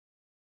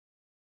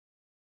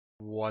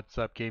What's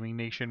up, Gaming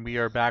Nation? We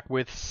are back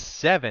with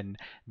 7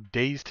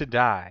 Days to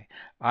Die.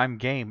 I'm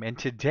Game, and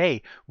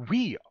today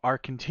we are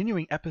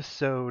continuing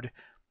episode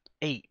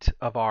 8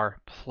 of our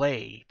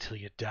Play Till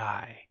You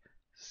Die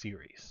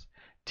series.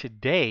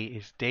 Today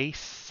is day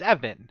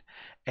 7,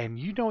 and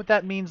you know what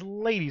that means,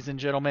 ladies and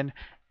gentlemen.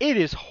 It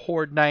is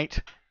Horde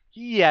Night.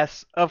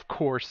 Yes, of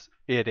course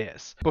it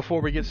is. Before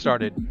we get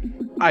started,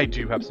 I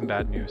do have some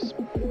bad news.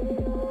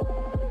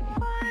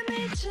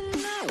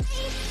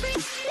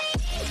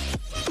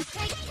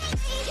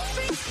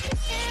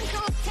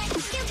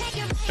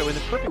 So in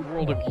the perfect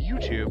world of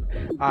YouTube,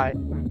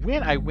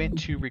 when I went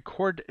to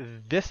record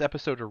this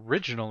episode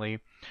originally,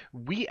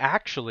 we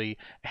actually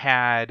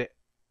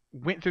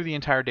went through the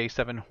entire day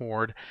 7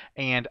 Horde,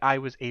 and I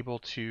was able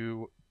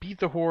to beat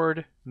the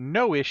Horde,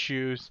 no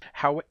issues.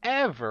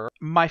 However,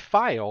 my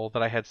file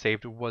that I had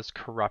saved was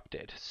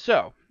corrupted.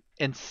 So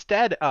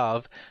instead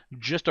of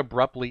just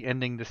abruptly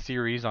ending the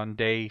series on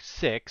day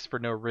 6 for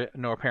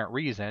no apparent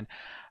reason,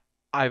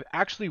 I've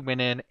actually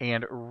went in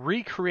and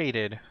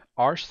recreated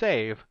our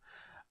save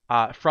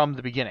from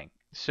the beginning.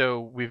 So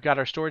we've got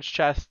our storage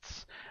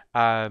chests,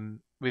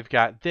 we've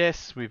got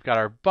this, we've got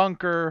our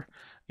bunker,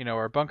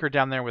 our bunker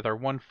down there with our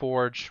one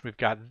forge, we've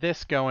got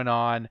this going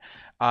on.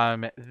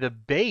 The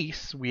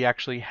base, we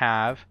actually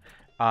have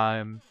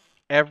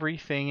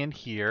everything in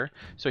here.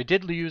 So I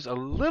did use a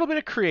little bit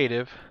of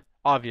creative,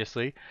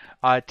 obviously,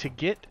 to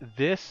get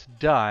this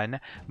done.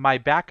 My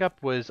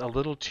backup was a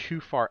little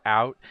too far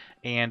out,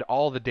 and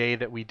all of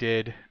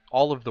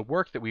the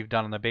work that we've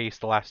done on the base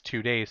the last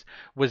 2 days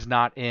was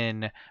not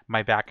in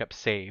my backup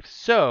save.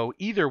 So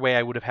either way,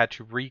 I would have had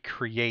to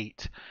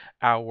recreate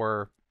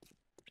our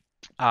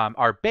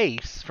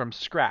base from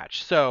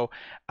scratch. So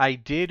I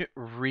did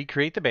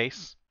recreate the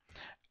base.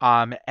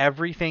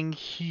 Everything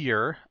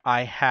here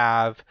I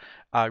have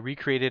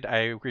recreated.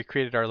 I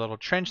recreated our little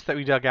trench that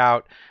we dug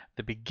out,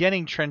 the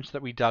beginning trench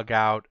that we dug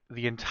out,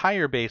 the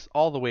entire base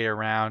all the way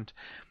around.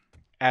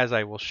 As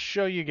I will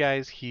show you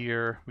guys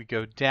here, we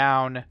go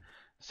down,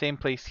 same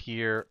place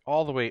here,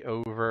 all the way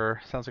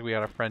over. Sounds like we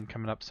got a friend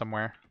coming up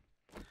somewhere.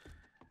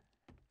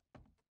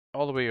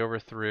 All the way over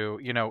through,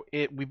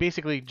 we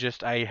basically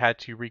I had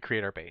to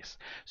recreate our base.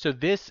 So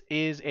this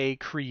is a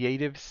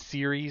creative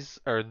series,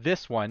 or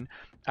this one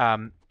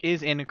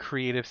is in a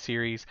creative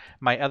series.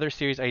 My other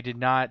series, I did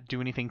not do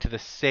anything to the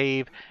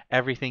save.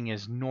 Everything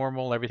is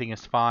normal, everything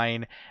is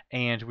fine,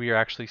 and we are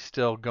actually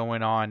still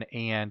going on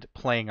and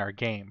playing our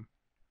game.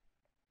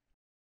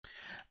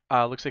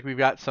 Looks like we've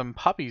got some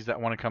puppies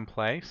that want to come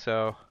play,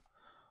 so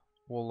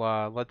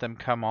we'll let them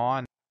come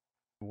on.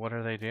 What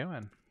are they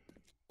doing?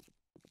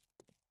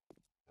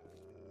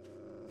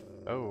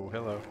 Oh,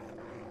 hello.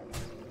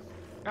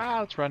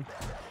 Let's run.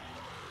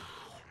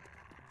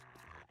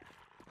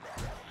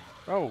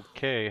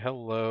 Okay,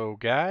 hello,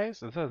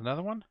 guys. Is that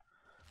another one?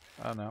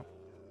 Oh, no.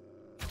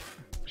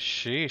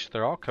 Sheesh,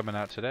 they're all coming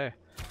out today.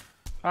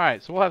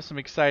 Alright, so we'll have some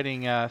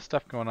exciting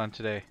stuff going on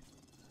today.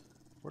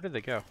 Where did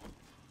they go?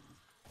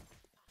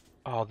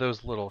 Oh,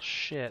 those little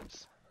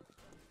shits.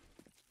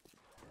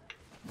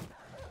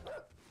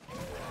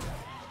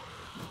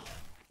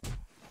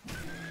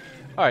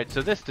 Alright,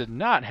 so this did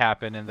not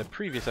happen in the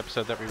previous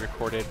episode that we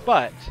recorded,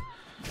 but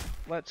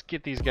let's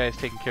get these guys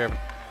taken care of.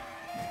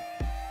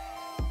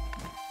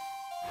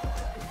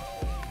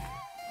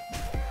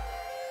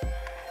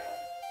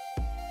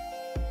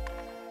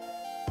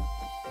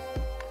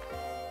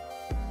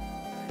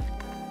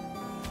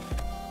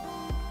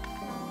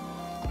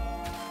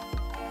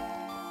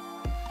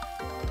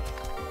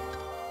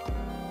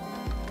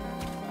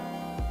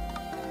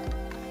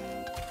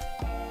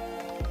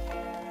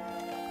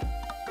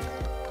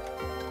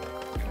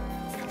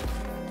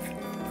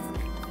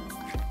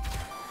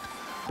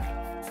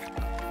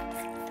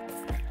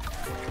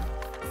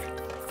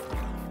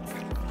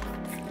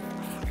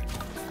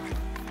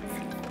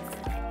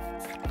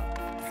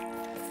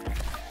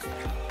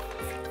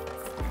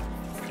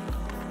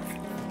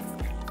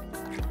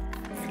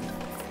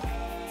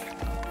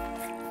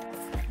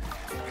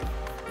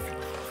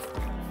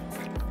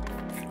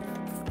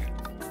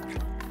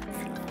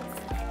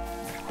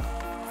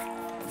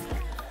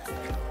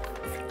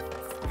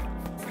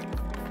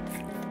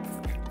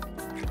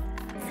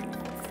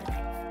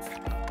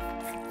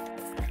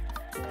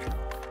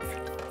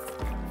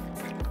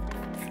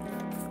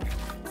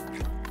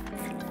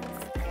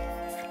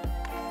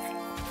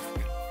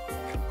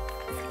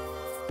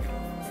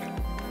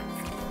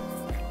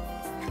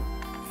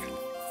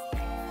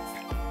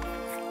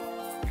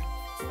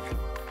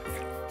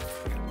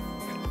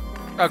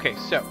 Okay,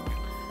 so,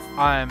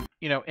 and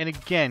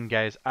again,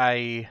 guys,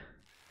 I'm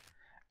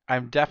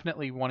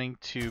definitely wanting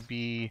to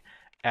be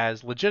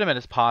as legitimate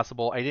as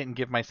possible. I didn't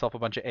give myself a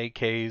bunch of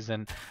AKs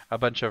and a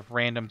bunch of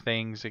random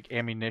things like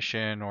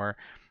ammunition or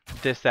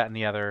this, that, and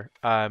the other.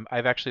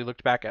 I've actually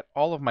looked back at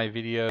all of my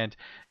videos,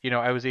 and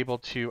I was able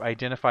to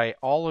identify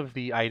all of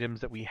the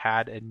items that we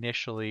had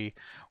initially,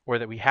 or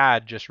that we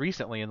had just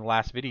recently in the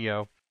last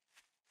video.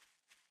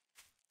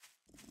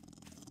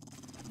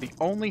 The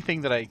only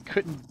thing that I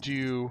couldn't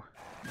do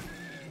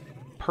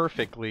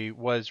perfectly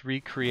was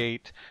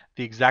recreate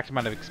the exact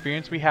amount of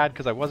experience we had,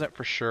 because I wasn't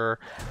for sure.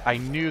 I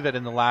knew that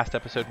in the last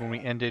episode when we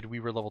ended, we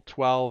were level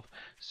 12,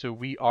 so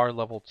we are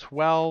level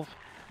 12.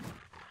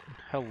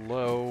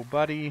 Hello,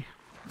 buddy.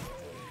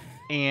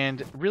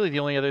 And really the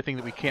only other thing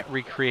that we can't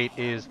recreate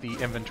is the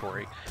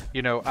inventory.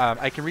 You know,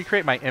 I can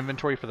recreate my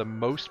inventory for the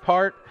most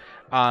part,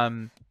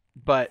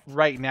 but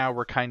right now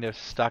we're kind of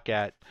stuck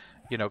at,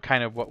 you know,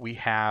 kind of what we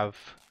have,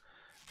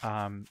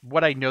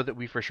 what I know that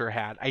we for sure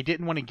had. I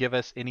didn't want to give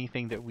us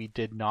anything that we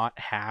did not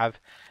have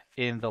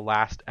in the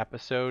last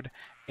episode,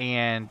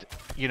 and,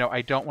 you know,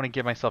 I don't want to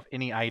give myself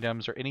any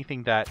items or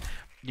anything that,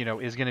 you know,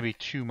 is going to be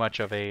too much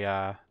of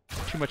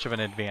an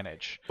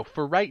advantage.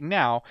 For right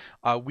now,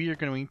 we are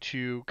going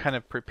to kind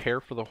of prepare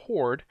for the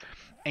Horde,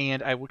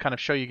 and I will kind of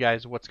show you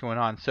guys what's going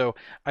on. So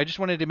I just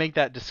wanted to make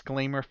that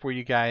disclaimer for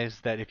you guys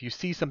that if you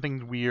see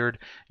something weird,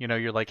 you know,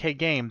 you're like, hey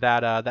game,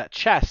 that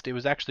chest, it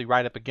was actually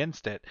right up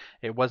against it.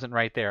 It wasn't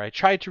right there. I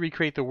tried to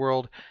recreate the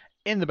world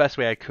in the best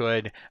way I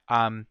could,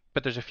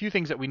 but there's a few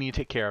things that we need to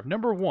take care of.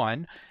 Number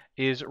one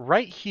is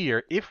right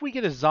here, if we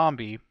get a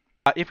zombie,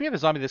 if we have a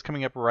zombie that's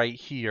coming up right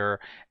here,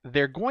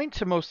 they're going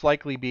to most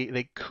likely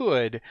they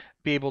could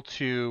be able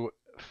to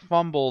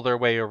fumble their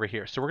way over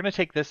here. So we're going to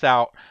take this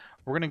out.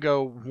 We're going to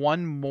go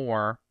one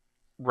more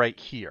right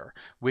here,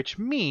 which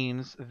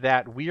means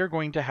that we are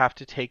going to have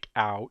to take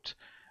out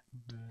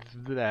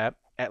that,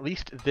 at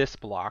least this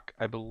block,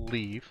 I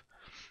believe.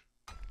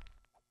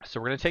 So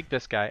we're going to take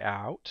this guy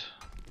out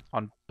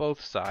on both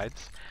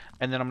sides,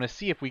 and then I'm going to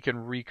see if we can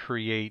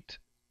recreate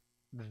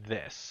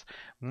this.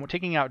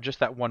 Taking out just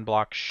that one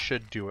block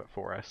should do it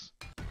for us.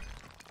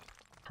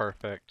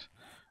 Perfect.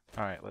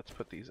 All right, let's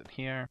put these in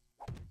here.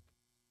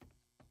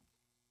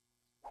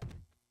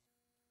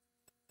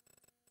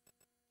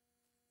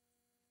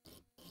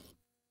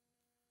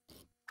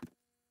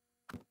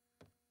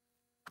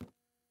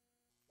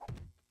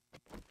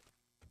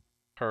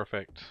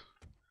 Perfect.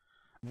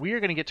 We are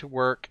going to get to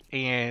work,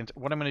 and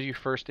what I'm going to do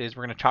first is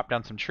we're going to chop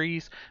down some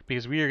trees,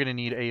 because we are going to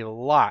need a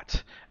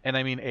lot, and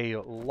I mean a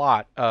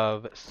lot,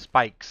 of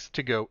spikes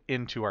to go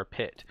into our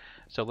pit.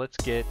 So let's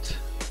get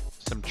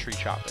some tree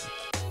chopping.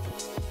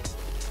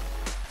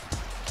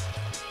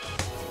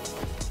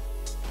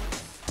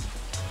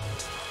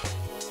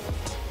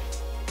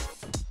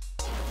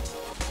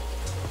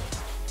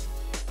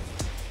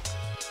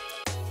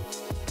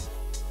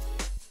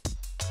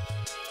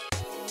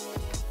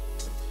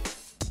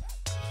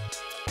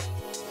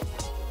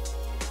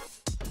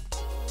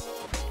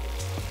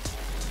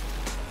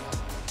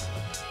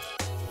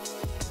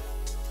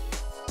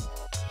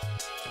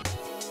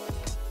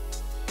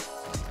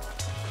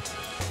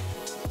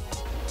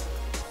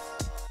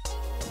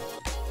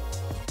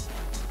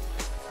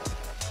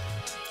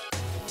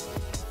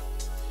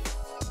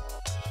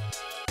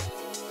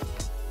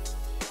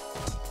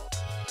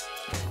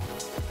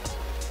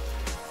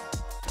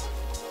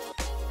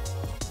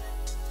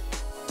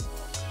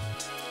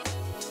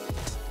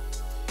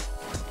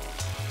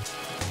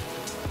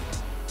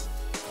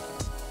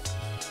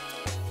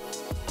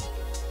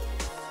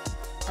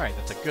 Alright,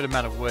 that's a good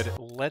amount of wood.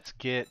 Let's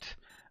get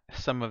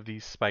some of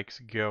these spikes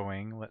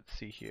going. Let's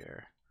see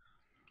here.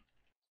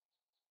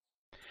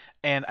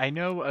 And I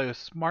know a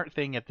smart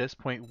thing at this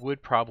point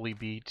would probably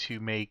be to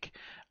make,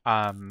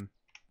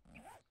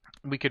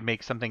 we could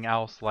make something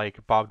else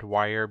like bobbed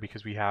wire,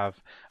 because we have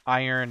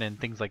iron and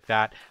things like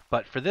that.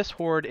 But for this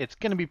horde, it's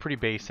going to be pretty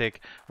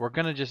basic. We're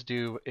going to just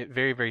do it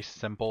very, very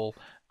simple.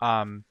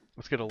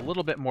 Let's get a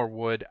little bit more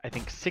wood. I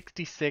think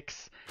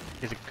 66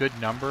 is a good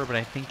number, but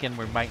I'm thinking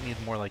we might need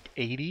more like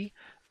 80.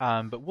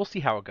 But we'll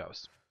see how it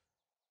goes.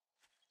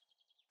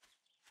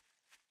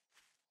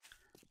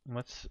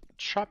 Let's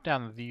chop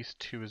down these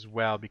two as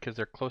well, because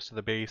they're close to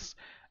the base.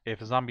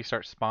 If a zombie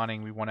starts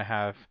spawning, we want to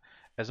have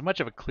as much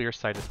of a clear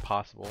sight as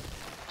possible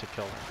to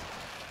kill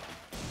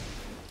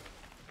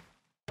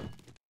them.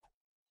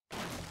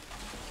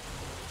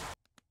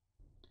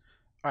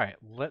 Alright,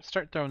 let's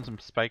start throwing some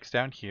spikes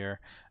down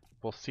here.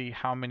 We'll see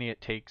how many it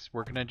takes.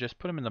 We're going to just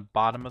put them in the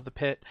bottom of the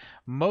pit.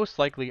 Most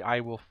likely I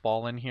will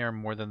fall in here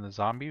more than the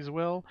zombies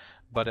will,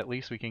 but at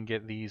least we can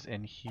get these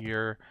in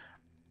here.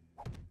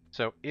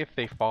 So if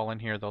they fall in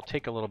here, they'll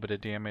take a little bit of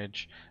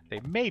damage.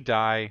 They may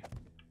die,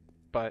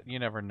 but you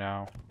never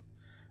know.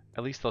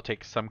 At least they'll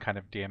take some kind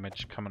of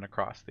damage coming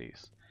across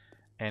these.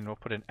 And we'll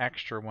put an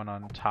extra one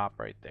on top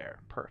right there.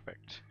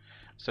 Perfect.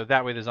 So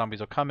that way the zombies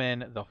will come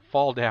in, they'll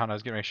fall down. I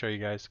was going to show you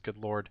guys, good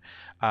lord.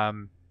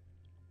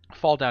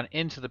 Fall down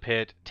into the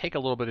pit, take a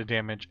little bit of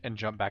damage, and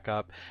jump back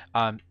up.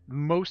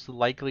 Most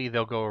likely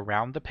they'll go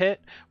around the pit,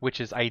 which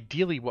is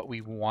ideally what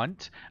we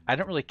want. I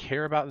don't really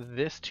care about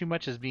this too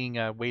much as being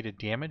a way to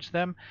damage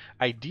them.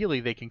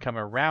 Ideally they can come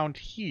around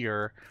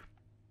here,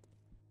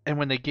 and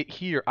when they get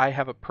here I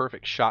have a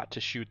perfect shot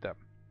to shoot them.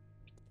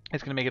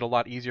 It's going to make it a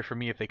lot easier for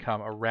me if they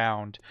come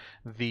around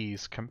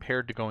these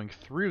compared to going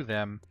through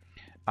them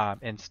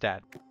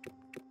instead.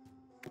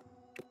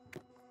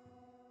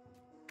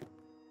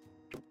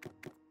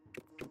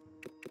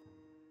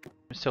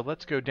 So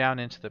let's go down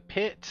into the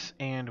pit,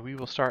 and we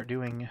will start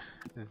doing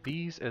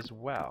these as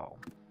well.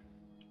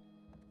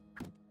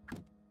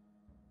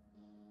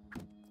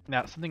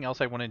 Now, something else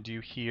I want to do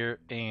here,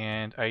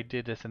 and I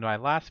did this in my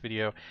last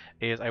video,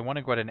 is I want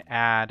to go ahead and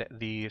add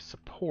the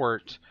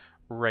support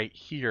right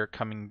here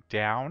coming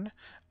down.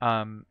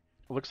 It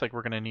looks like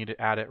we're going to need to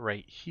add it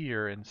right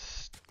here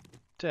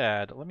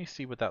instead. Let me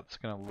see what that's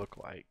going to look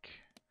like.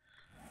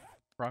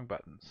 Wrong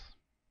buttons.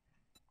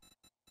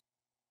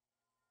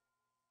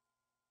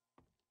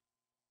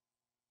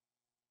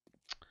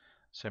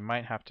 So I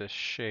might have to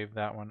shave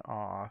that one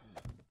off.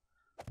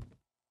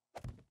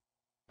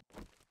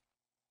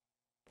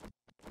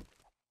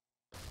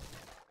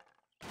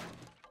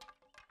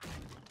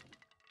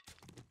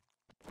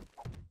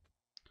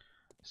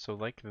 So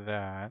like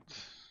that.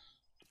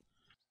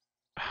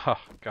 Oh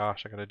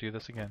gosh, I gotta do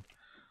this again.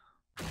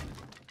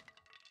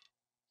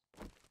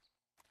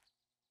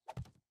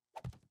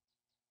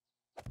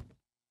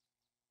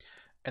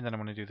 And then I'm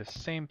gonna do the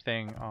same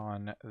thing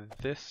on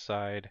this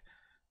side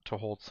to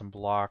hold some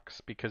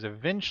blocks, because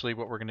eventually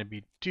what we're going to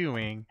be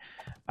doing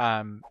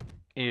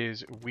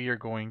is we are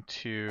going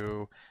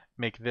to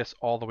make this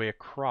all the way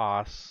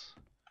across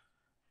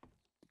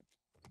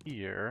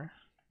here.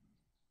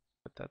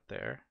 Put that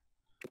there.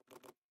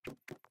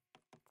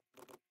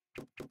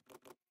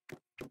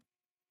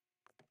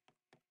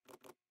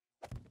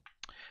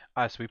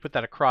 So we put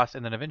that across,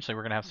 and then eventually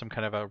we're going to have some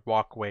kind of a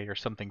walkway or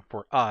something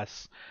for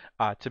us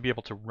to be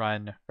able to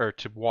run or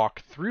to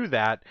walk through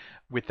that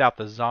without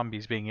the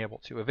zombies being able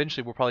to.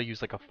 Eventually we'll probably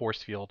use like a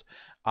force field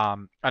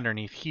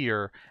underneath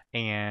here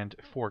and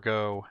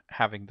forego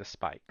having the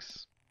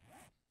spikes.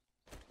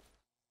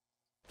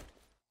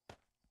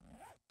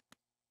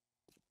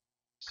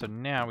 So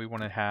now we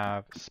want to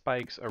have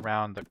spikes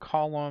around the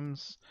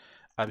columns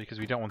because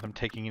we don't want them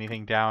taking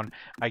anything down.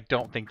 I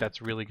don't think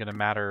that's really going to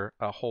matter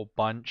a whole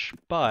bunch,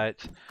 but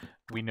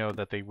we know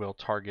that they will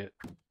target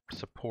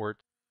support.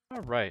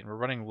 All right, we're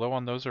running low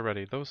on those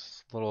already.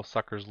 Those little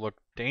suckers look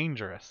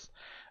dangerous.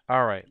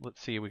 All right, let's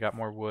see. We got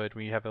more wood.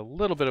 We have a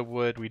little bit of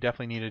wood. We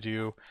definitely need to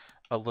do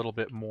a little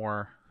bit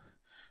more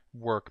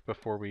work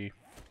before we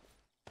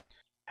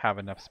have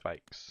enough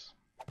spikes.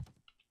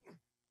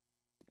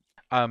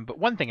 But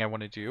one thing I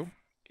want to do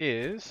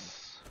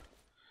is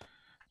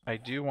I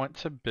do want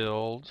to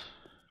build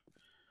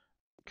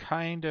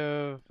kind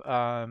of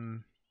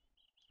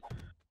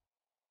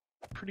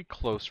pretty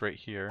close right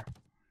here.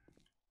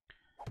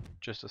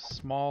 Just a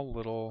small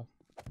little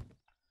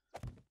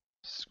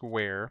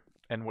square.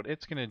 And what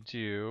it's going to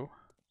do...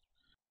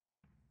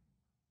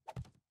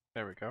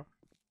 There we go.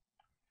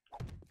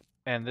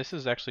 And this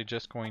is actually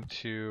just going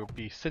to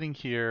be sitting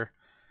here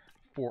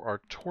for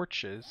our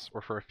torches,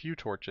 or for a few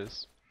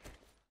torches.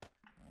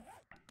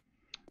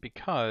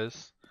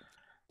 Because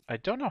I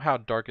don't know how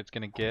dark it's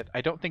going to get.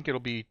 I don't think it'll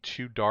be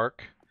too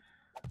dark,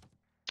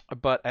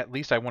 but at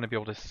least I want to be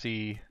able to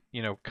see,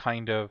 you know,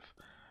 kind of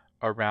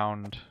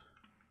around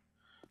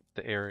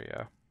the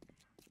area.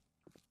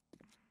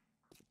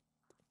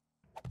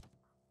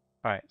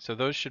 Alright, so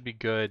those should be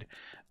good.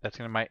 That's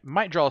gonna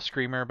might draw a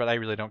screamer, but I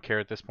really don't care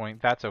at this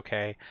point. That's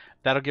okay.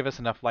 That'll give us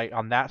enough light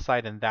on that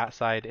side,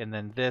 and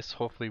then this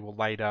hopefully will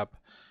light up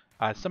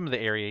some of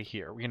the area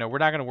here. You know, we're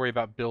not gonna worry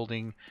about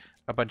building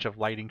a bunch of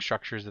lighting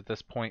structures at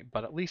this point,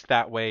 but at least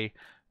that way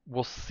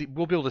we'll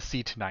be able to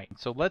see tonight.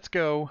 So let's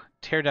go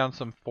tear down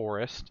some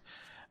forest.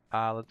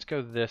 Let's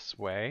go this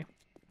way.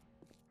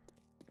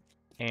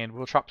 And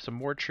we'll chop some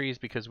more trees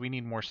because we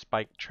need more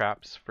spike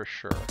traps for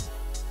sure.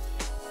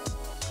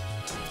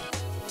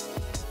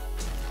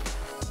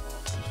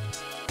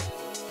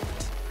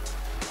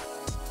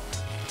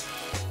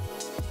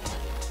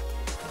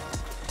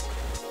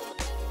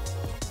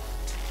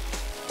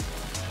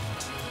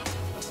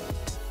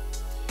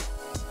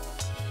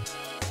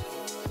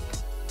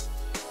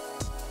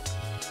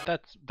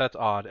 That's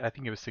odd. I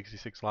think it was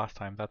 66 last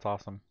time. That's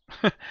awesome.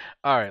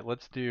 All right,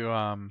 let's do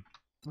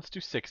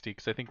 60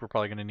 because I think we're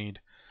probably going to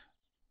need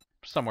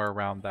somewhere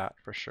around that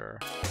for sure.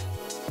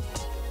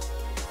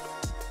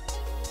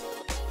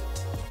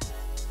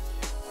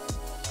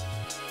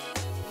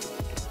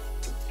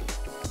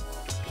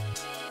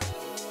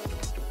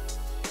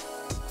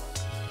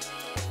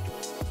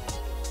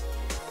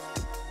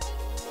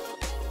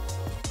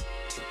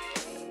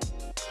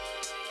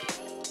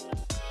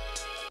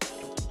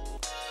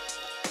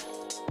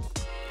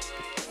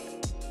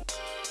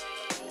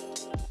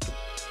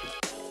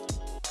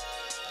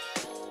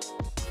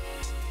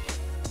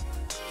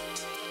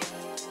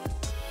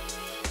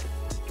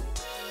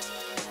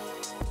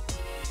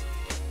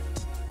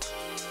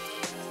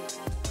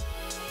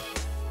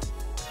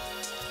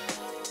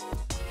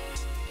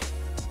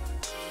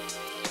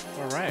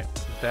 Alright,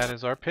 that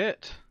is our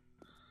pit.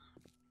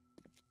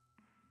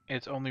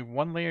 It's only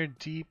one layer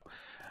deep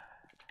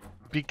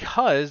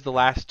because the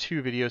last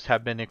two videos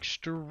have been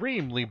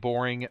extremely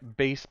boring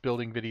base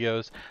building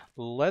videos.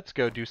 Let's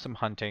go do some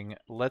hunting.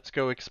 Let's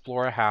go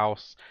explore a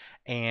house,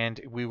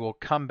 and we will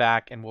come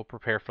back and we'll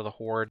prepare for the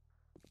Horde.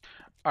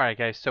 Alright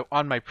guys, so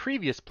on my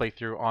previous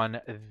playthrough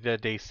on the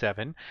day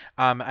 7,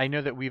 I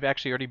know that we've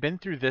actually already been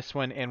through this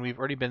one, and we've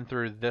already been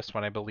through this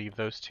one, I believe,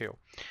 those two.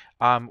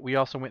 We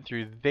also went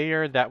through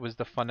there. That was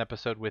the fun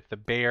episode with the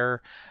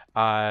bear.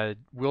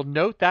 We'll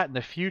note that in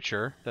the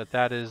future,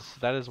 that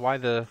is why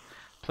the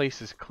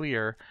place is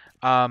clear.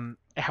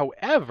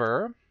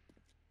 However,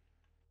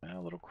 a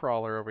little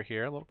crawler over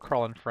here, a little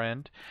crawling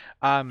friend.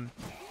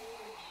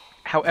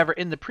 However,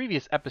 in the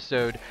previous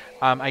episode,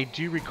 I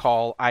do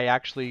recall I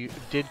actually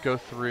did go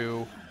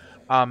through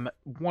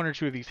one or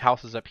two of these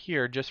houses up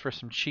here just for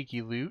some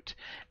cheeky loot,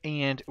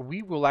 and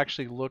we will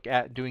actually look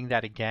at doing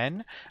that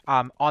again.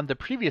 On the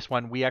previous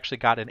one, we actually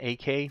got an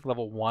AK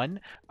level 1.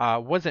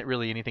 Wasn't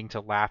really anything to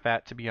laugh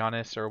at, to be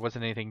honest, or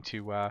wasn't anything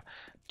to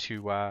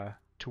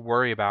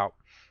worry about.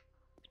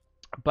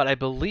 But I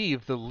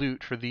believe the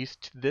loot for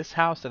this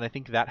house, and I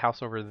think that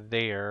house over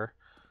there.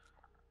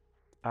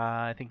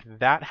 I think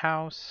that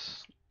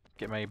house,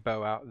 get my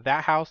bow out,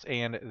 that house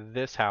and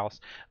this house,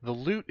 the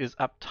loot is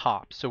up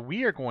top. So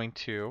we are going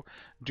to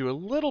do a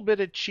little bit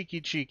of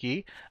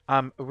cheeky.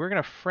 We're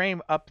going to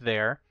frame up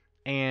there,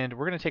 and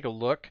we're going to take a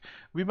look.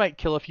 We might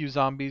kill a few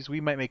zombies, we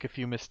might make a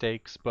few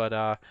mistakes, but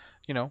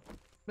you know,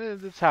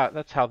 that's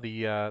how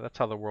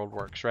the world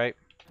works, right?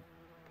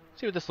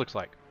 See what this looks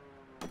like.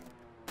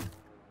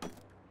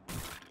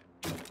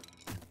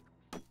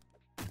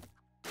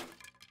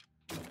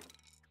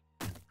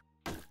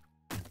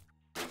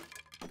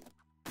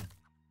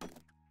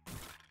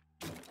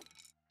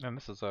 And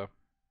this is a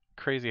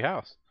crazy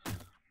house.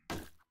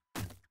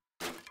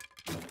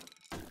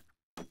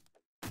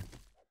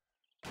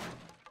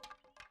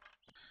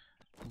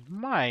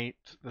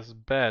 This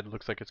bed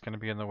looks like it's going to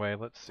be in the way.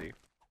 Let's see.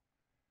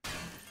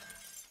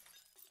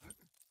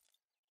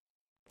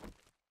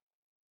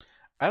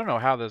 I don't know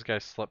how this guy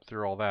slept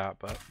through all that,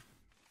 but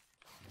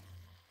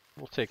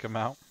we'll take him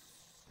out.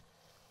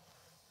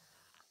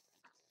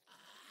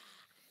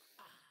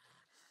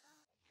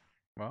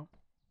 Well,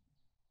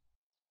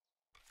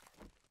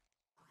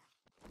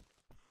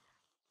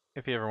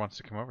 if he ever wants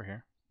to come over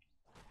here.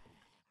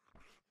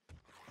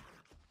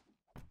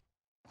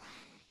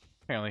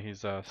 Apparently he's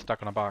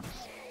stuck in a box.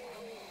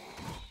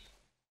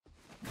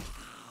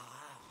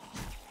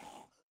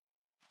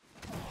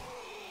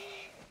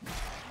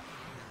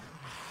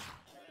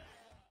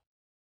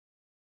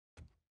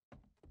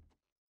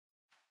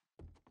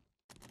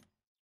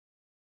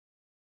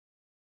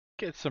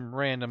 Get some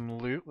random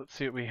loot. Let's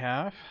see what we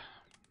have.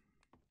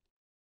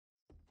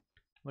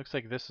 Looks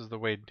like this is the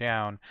way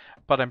down,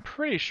 but I'm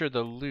pretty sure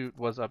the loot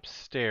was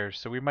upstairs,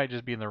 so we might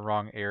just be in the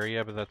wrong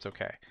area, but that's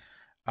okay.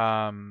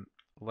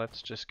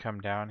 Let's just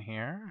come down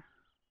here.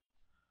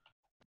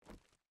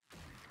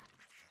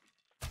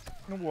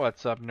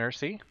 What's up,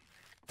 Nursey?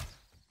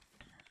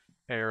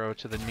 Arrow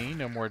to the knee,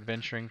 no more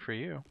adventuring for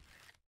you.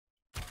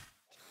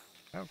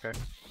 Okay.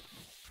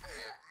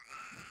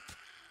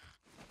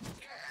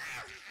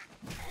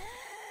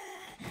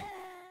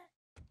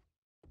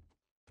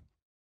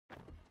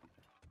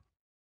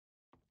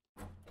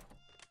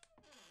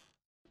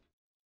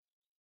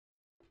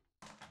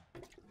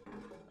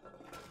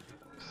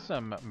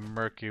 Some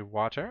murky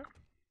water.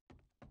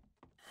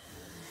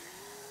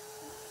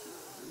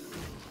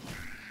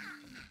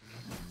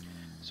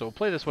 So we'll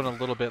play this one a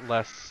little bit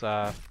less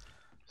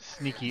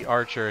sneaky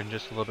archer and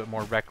just a little bit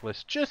more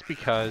reckless, just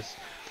because,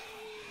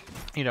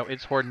 you know,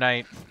 it's Horde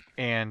night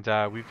and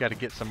we've got to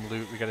get some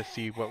loot. We got to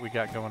see what we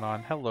got going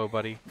on. Hello,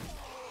 buddy.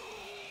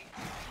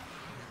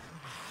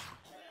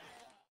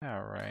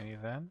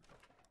 Alrighty then.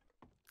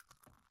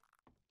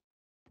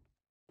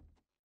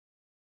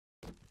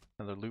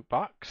 Another loot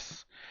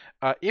box.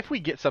 If we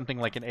get something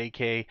like an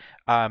AK,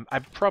 I'm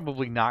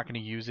probably not going to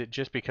use it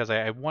just because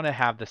I want to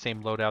have the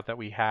same loadout that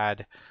we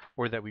had,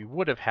 or that we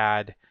would have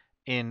had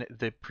in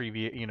the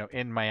previous, you know,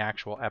 in my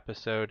actual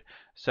episode.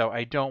 So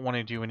I don't want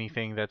to do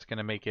anything that's going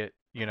to make it,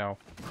 you know,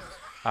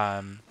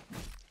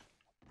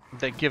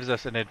 that gives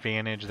us an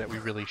advantage that we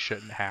really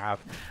shouldn't have.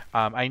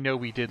 I know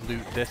we did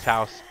loot this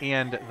house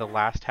and the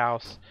last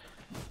house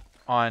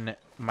on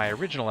my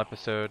original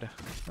episode.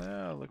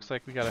 Looks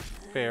like we got a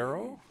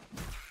feral.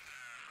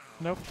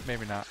 Nope,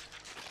 maybe not.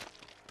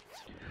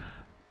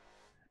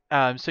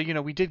 So, you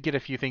know, we did get a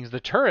few things. The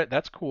turret,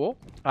 that's cool.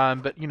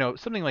 But, you know,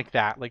 something like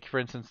that, like, for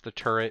instance, the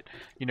turret,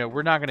 you know,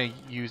 we're not going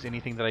to use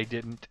anything that I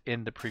didn't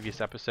in the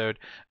previous episode.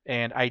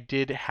 And I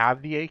did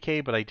have the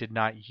AK, but I did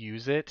not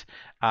use it.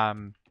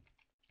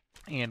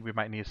 And we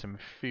might need some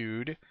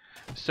food.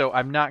 So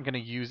I'm not going to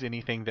use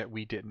anything that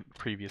we didn't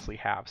previously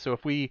have. So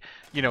if we,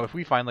 you know, if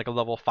we find like a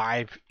level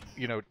 5,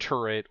 you know,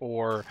 turret,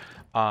 or,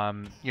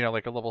 you know,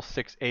 like a level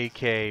 6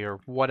 AK or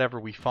whatever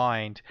we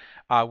find,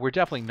 we're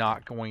definitely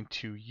not going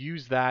to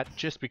use that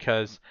just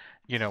because,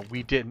 you know,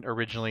 we didn't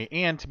originally,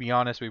 and to be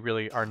honest, we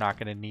really are not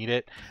going to need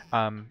it.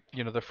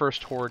 You know, the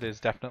first Horde is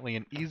definitely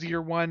an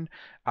easier one.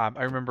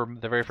 I remember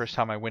the very first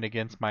time I went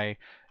against my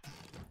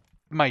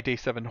day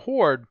 7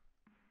 Horde,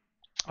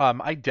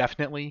 I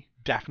definitely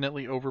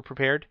over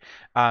prepared.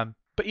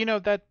 But you know,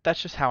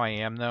 that's just how I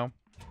am, though.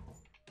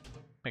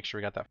 Make sure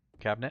we got that.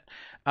 cabinet.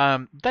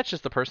 That's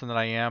just the person that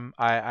I am.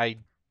 I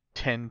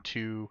tend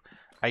to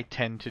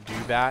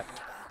do that,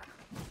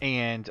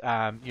 and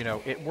you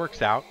know, it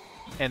works out,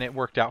 and it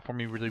worked out for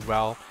me really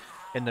well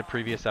in the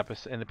previous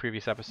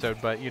episode.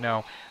 But you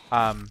know,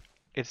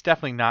 it's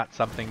definitely not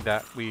something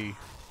that we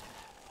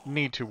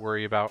need to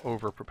worry about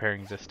over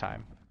preparing this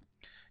time.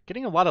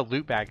 Getting a lot of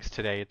loot bags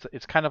today.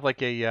 It's kind of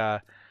like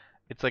a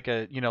it's like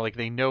a, you know, like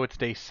they know it's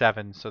day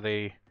 7, so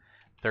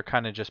they're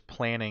kind of just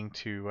planning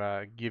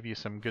to give you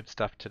some good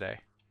stuff today.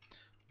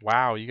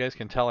 Wow, you guys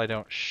can tell I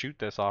don't shoot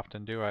this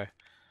often, do I?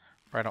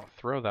 Or I don't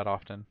throw that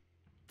often.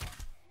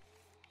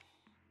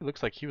 It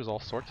looks like he was all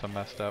sorts of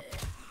messed up.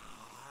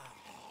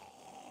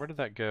 Where did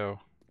that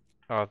go?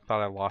 Oh, I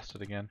thought I lost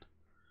it again.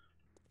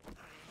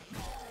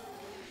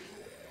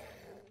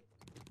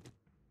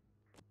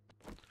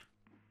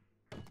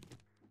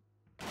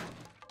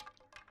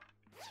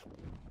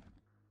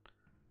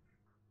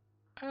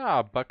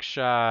 Ah,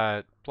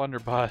 buckshot.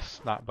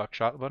 Blunderbuss. Not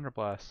buckshot,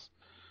 blunderbuss.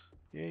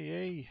 Yay,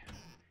 yay.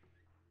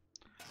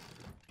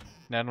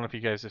 Now, I don't know if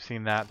you guys have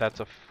seen that. That's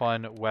a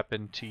fun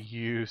weapon to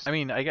use. I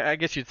mean, I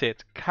guess you'd say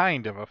it's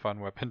kind of a fun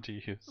weapon to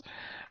use.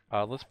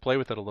 Let's play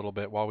with it a little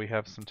bit while we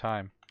have some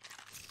time.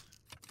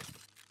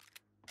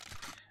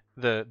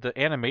 The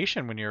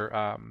animation when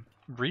you're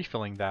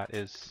refilling that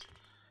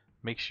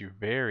makes you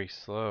very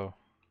slow.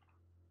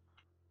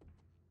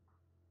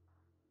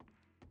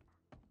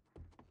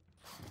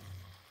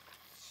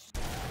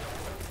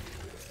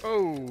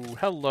 Oh,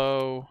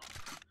 hello.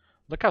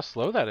 Look how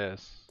slow that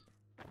is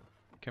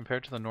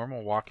compared to the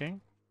normal walking.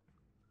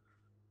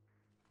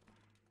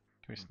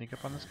 Can we sneak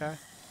up on this guy?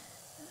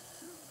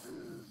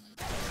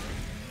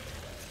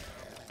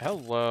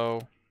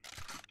 Hello.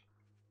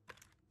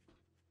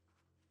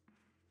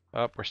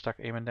 Oh, we're stuck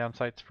aiming down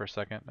sights for a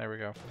second. There we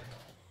go.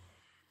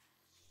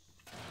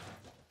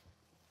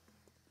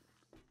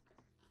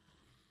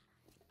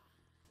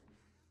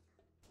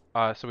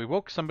 So we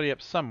woke somebody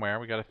up somewhere.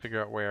 We got to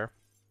figure out where.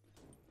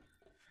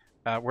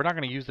 We're not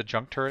going to use the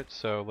junk turret,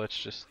 so let's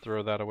just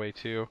throw that away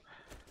too.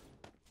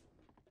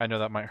 I know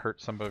that might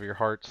hurt some of your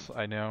hearts.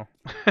 I know.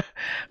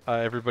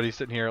 Everybody's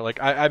sitting here. Like,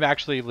 I'm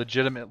actually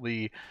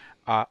legitimately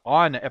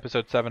on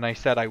episode 7. I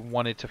said I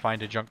wanted to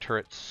find a junk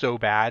turret so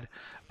bad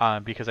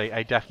because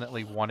I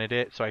definitely wanted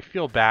it. So I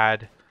feel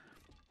bad.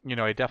 You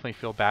know, I definitely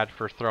feel bad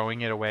for throwing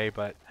it away.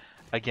 But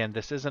again,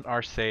 this isn't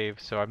our save,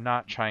 so I'm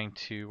not trying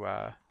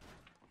to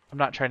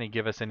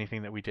give us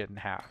anything that we didn't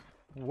have.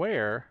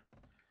 Where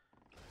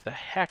the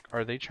heck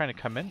are they trying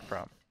to come in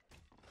from?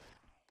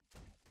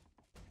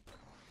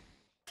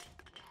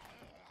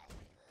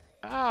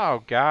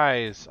 Oh,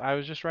 guys, I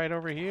was just right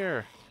over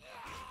here.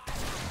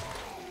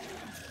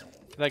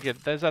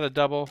 Is that a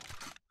double?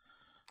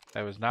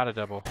 That was not a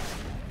double.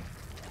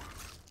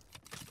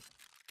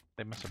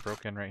 They must have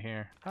broken in right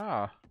here.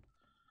 Ah,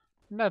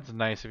 that's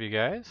nice of you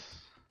guys.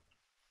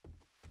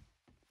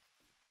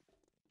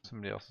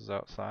 Somebody else is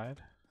outside.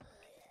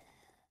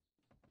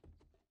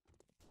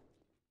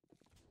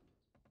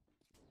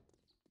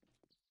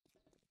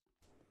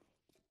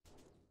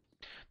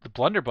 The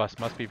blunderbuss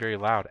must be very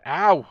loud.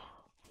 Ow!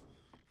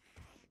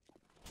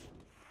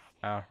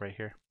 Oh, right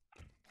here.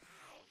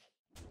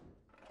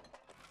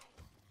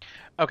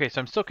 Okay,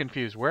 so I'm still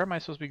confused. Where am I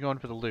supposed to be going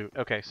for the loot?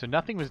 Okay, so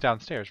nothing was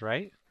downstairs,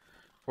 right?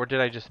 Or did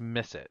I just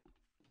miss it?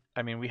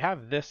 I mean, we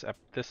have this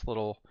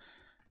little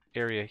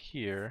area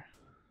here.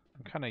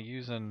 I'm kind of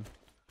using...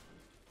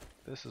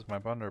 This is my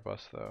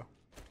blunderbuss, though.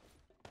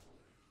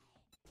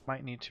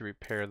 Might need to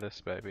repair this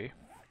baby.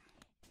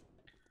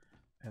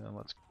 And then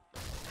let's...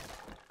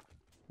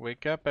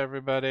 Wake up,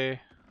 everybody!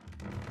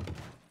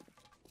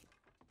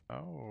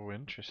 Oh,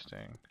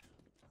 interesting.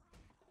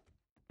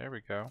 There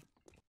we go.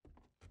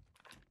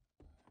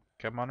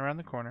 Come on around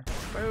the corner.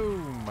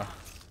 Boom!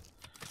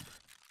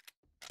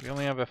 We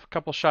only have a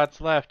couple shots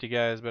left, you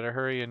guys. Better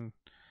hurry and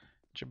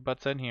get your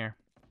butts in here.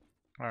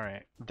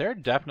 Alright. They're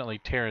definitely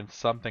tearing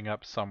something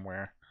up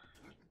somewhere.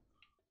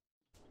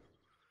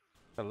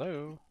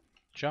 Hello?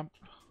 Jump.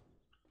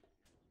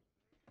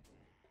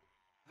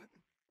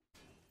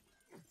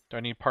 Do I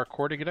need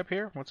parkour to get up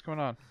here? What's going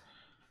on?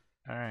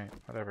 Alright,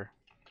 whatever.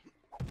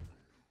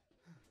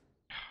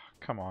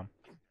 Come on.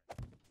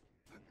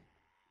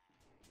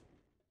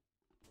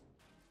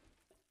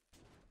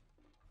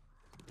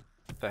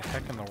 What the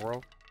heck in the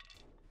world?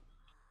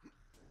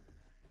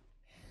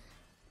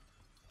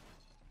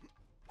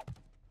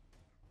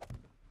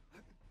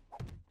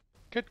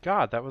 Good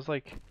God, that was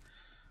like...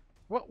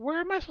 What? Where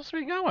am I supposed to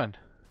be going?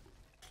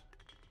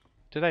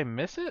 Did I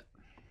miss it?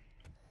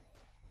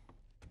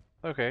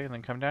 Okay, and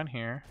then come down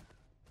here.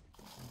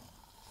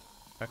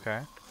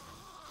 Okay.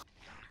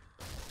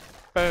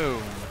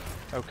 Boom.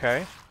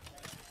 Okay.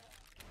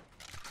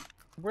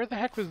 Where the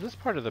heck was this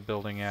part of the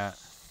building at?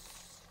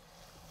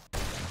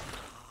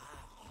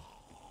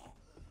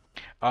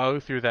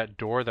 Oh, through that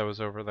door that was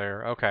over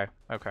there. Okay,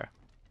 okay.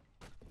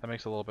 That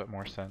makes a little bit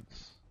more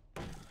sense.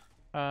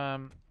 I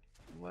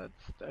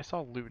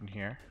saw loot in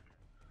here.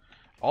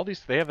 All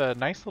these, they have a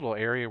nice little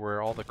area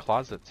where all the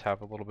closets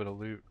have a little bit of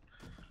loot.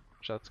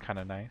 Which that's kind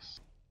of nice.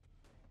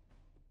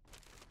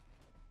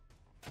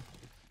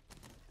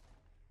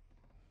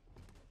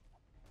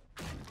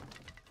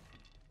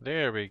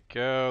 There we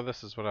go.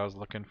 This is what I was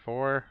looking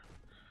for.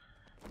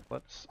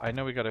 I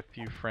know we got a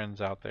few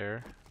friends out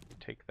there.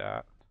 Take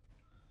that.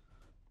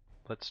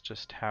 Let's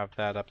just have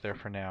that up there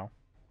for now,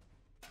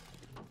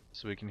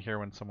 so we can hear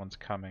when someone's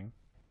coming.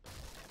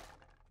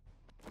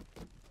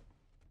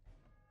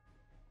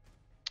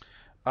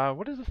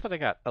 What is this that I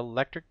got?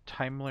 Electric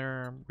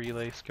timer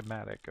relay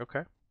schematic.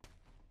 Okay.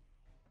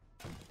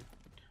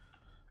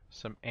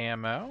 Some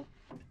ammo.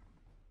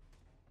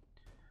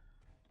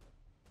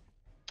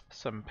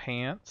 Some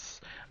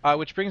pants.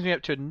 Which brings me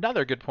up to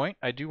another good point.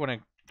 I do want to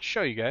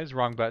show you guys,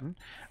 wrong button.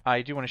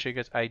 I do want to show you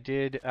guys, I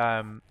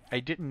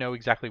didn't know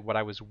exactly what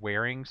I was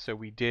wearing, so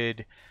we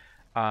did,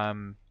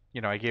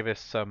 you know, I gave us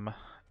some,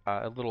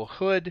 a little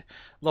hood,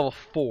 level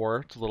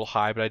 4, it's a little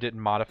high, but I didn't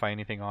modify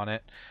anything on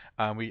it.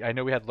 I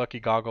know we had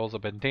lucky goggles, a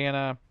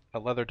bandana, a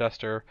leather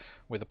duster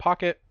with a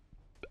pocket,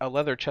 a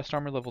leather chest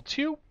armor level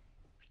 2.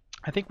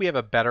 I think we have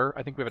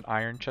an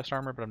iron chest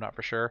armor, but I'm not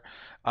for sure.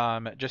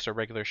 Just a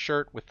regular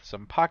shirt with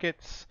some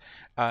pockets,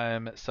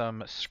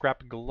 some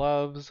scrap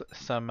gloves,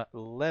 some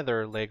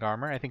leather leg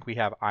armor. I think we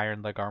have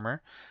iron leg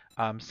armor,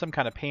 some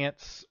kind of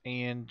pants,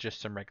 and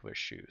just some regular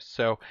shoes.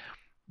 So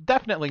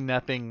definitely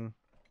nothing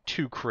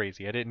too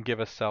crazy. I didn't give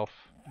us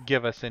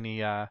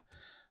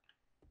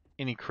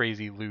any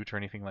crazy loot or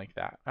anything like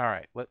that. All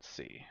right, let's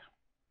see.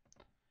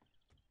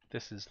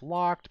 This is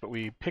locked, but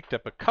we picked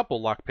up a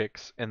couple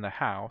lockpicks in the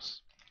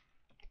house.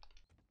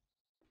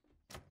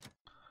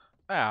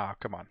 Ah,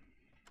 come on.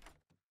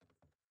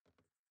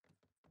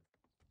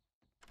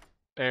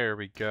 There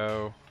we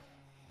go.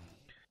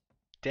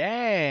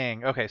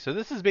 Dang. Okay, so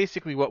this is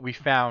basically what we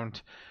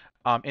found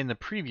in the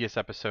previous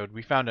episode.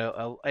 We found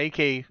a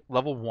AK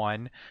level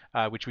 1,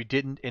 which we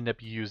didn't end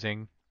up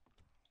using.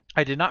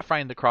 I did not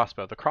find the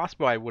crossbow. The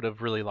crossbow I would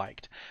have really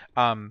liked.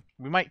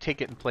 We might take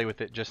it and play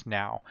with it just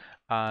now.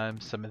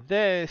 Some of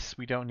this.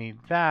 We don't need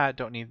that.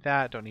 Don't need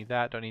that. Don't need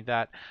that. Don't need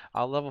that.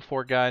 Level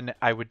 4 gun.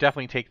 I would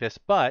definitely take this,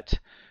 but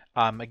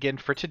again,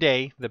 for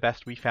today, the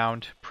best we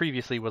found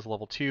previously was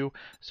level 2,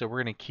 so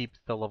we're going to keep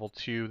the level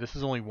 2. This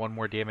is only 1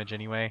 more damage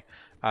anyway,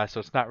 so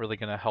it's not really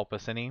going to help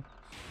us any.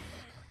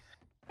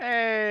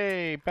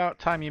 Hey, about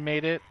time you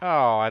made it.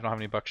 Oh, I don't have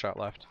any buckshot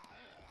left.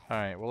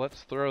 Alright, well,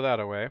 let's throw that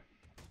away.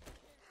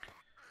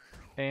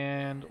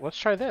 And let's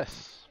try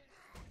this.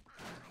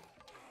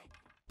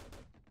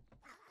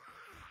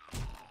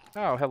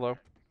 Oh, hello.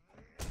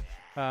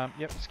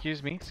 Yep,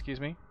 excuse me.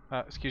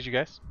 Excuse you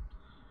guys.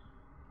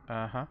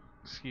 Uh-huh.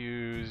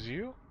 Excuse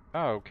you?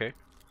 Oh, okay.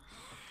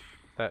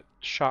 That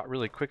shot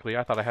really quickly.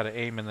 I thought I had to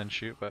aim and then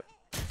shoot, but...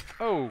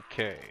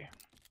 Okay.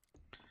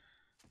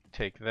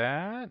 Take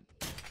that.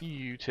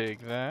 You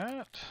take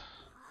that.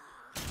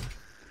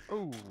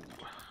 Oh.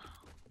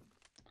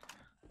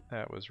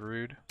 That was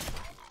rude.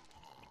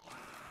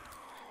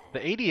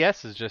 The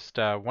ADS is just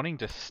wanting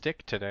to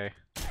stick today.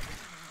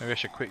 Maybe I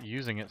should quit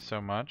using it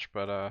so much,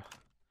 but...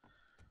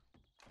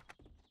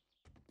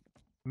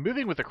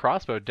 Moving with the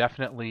crossbow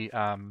definitely...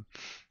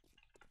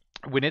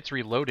 when it's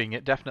reloading,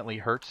 it definitely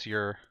hurts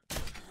your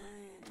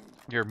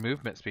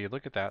movement speed.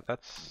 Look at that.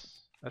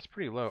 That's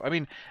pretty low. I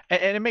mean,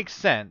 and it makes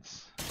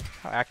sense.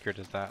 How accurate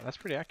is that? That's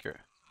pretty accurate.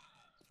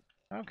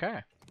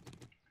 Okay.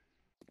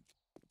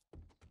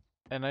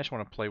 And I just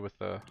want to play with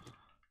the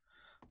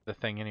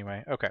thing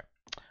anyway. Okay.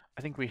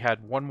 I think we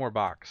had one more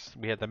box.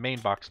 We had the main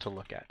box to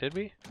look at, did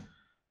we?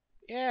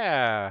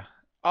 Yeah.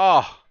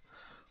 Oh,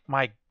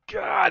 my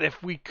God.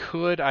 If we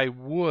could, I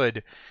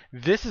would.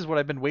 This is what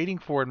I've been waiting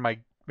for in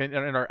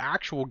our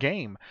actual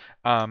game.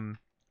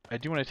 I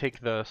do want to take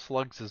the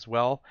slugs as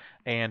well,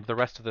 and the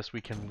rest of this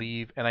we can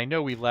leave. And I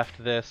know we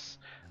left this,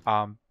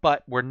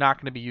 but we're not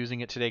going to be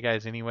using it today,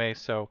 guys, anyway.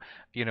 So,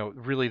 you know,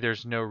 really,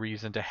 there's no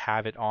reason to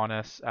have it on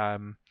us.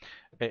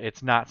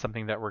 It's not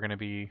something that we're going to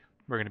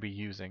be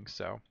using.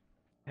 So,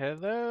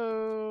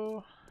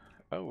 hello.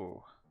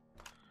 Oh,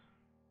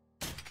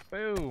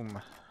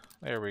 boom.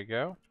 There we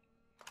go.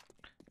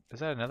 Is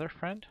that another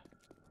friend?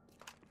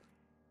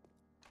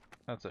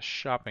 That's a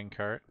shopping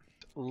cart.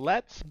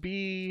 Let's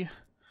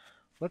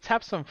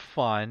have some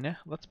fun.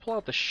 Let's pull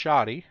out the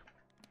shoddy.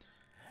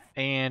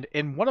 And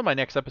in one of my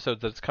next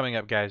episodes that's coming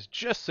up, guys,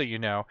 just so you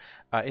know,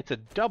 it's a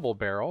double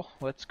barrel.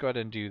 Let's go ahead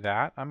and do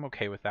that. I'm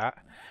okay with that.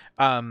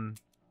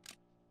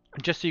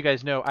 Just so you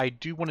guys know, I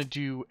do want to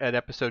do an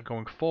episode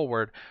going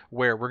forward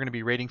where we're going to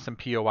be rating some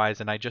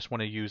POIs, and I just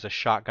want to use a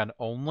shotgun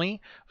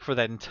only for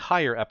that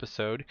entire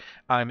episode.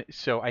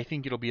 So I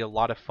think it'll be a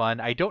lot of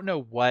fun. I don't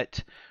know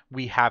what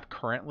we have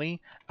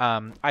currently.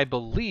 I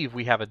believe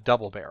we have a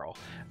double barrel.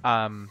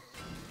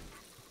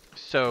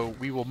 So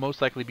we will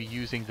most likely be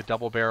using the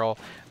double barrel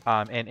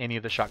and any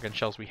of the shotgun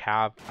shells we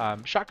have.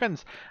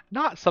 Shotgun's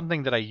not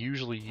something that I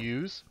usually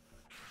use,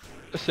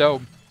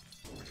 so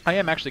I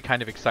am actually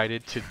kind of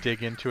excited to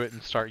dig into it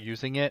and start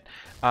using it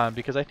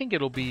because I think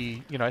it'll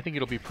be, I think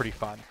it'll be pretty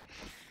fun.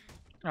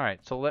 All right,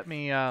 so let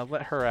me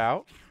let her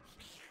out.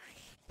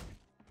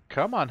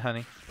 Come on,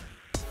 honey.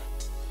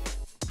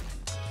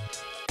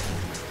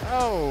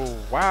 Oh,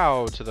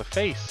 wow, to the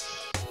face.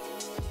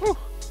 Whew.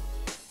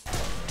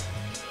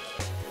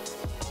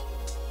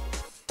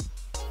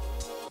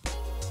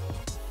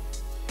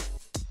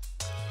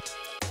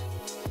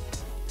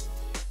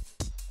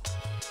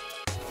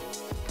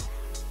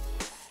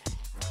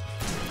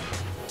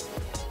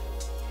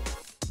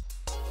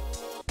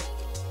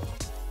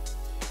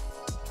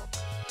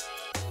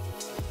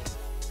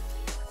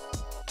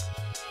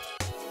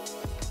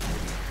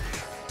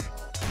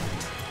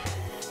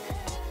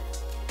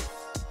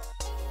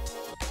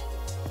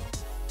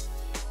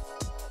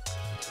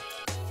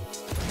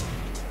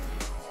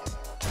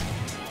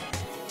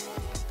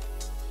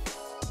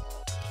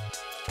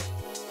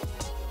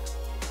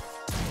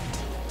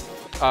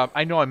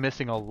 I know I'm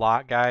missing a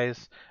lot,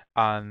 guys.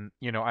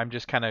 You know, I'm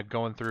just kind of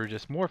going through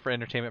just more for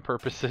entertainment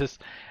purposes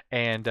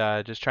and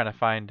just trying to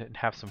find and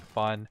have some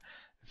fun.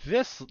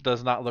 This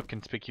does not look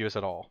conspicuous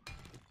at all.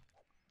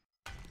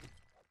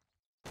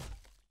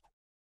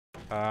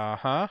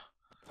 Uh-huh.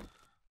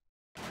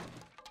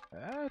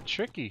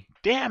 Tricky.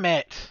 Damn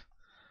it!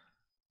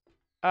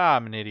 Ah,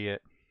 I'm an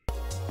idiot.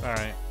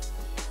 Alright.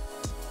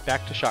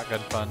 Back to shotgun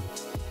fun.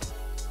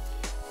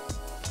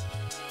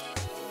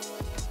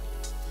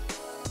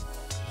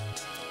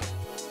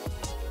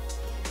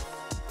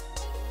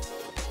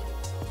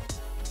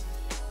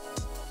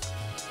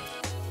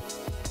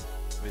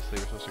 Obviously,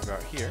 we're supposed to go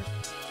out here.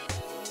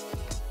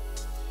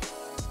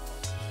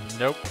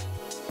 Nope.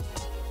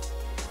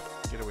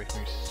 Get away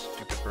from you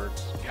stupid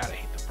birds. God, I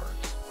hate the birds.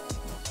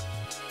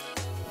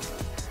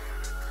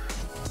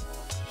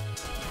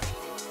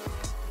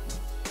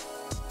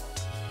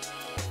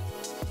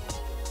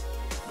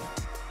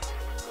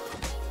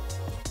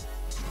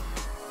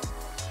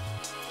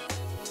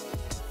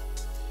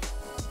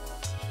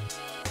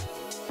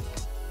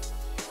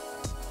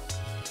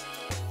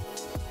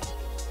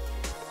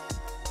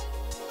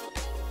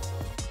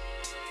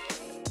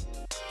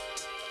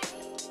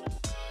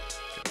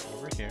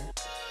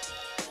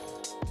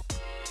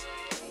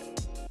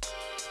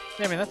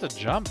 Yeah, I mean, that's a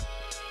jump.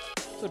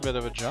 It's a bit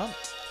of a jump.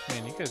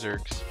 Man, you guys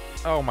are...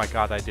 Oh my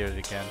god, I did it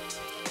again.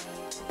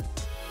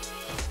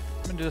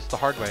 I'm gonna do this the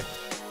hard way.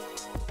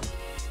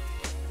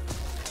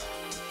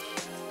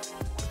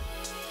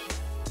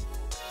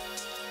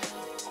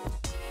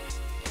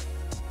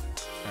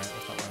 Alright,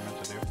 that's not what I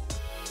meant to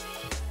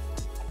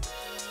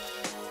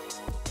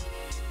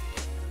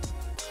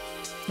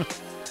do.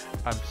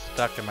 I'm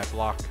stuck in my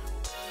block.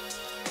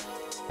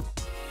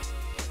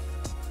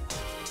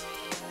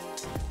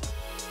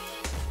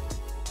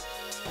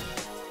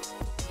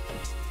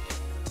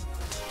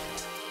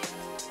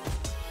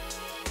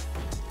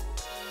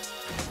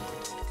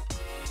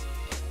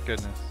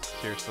 Goodness,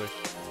 seriously.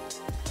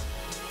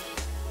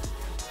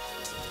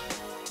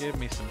 Give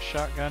me some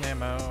shotgun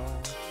ammo.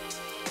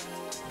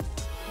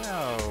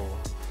 No.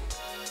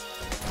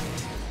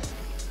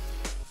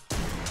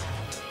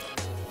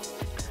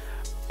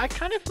 I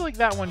kind of feel like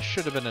that one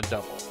should have been a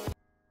double.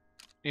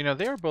 You know,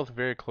 they are both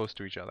very close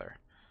to each other.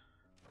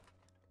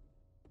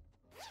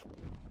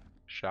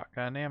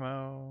 Shotgun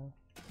ammo.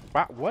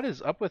 Wow, what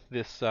is up with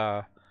this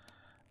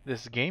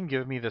this game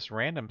giving me this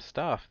random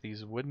stuff?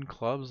 These wooden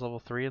clubs, level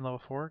 3 and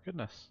level 4?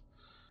 Goodness.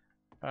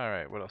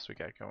 Alright, what else we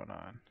got going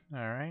on?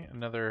 Alright,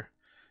 another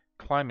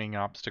climbing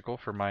obstacle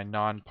for my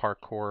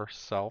non-parkour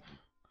self.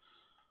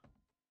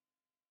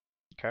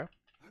 Okay.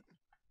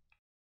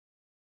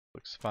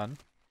 Looks fun.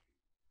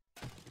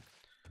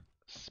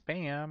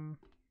 Spam.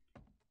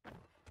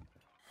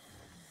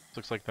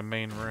 Looks like the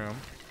main room.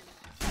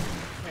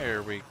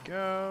 There we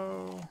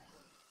go.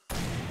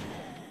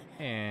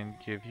 And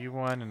give you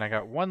one, and I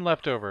got one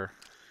left over.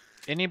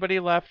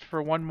 Anybody left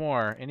for one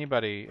more?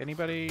 Anybody?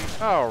 Anybody?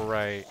 All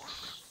right.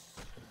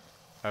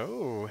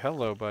 Oh,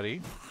 hello,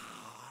 buddy.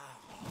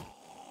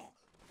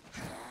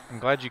 I'm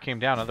glad you came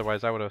down,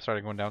 otherwise I would have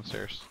started going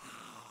downstairs.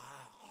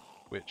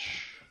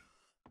 Which...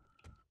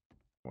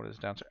 What is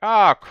downstairs?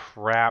 Ah,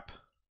 crap!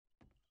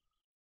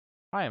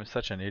 I am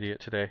such an idiot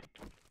today.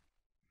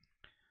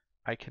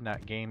 I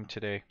cannot game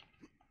today.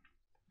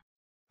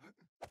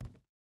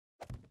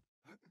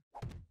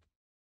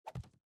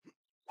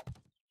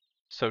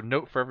 So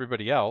note for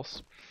everybody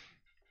else,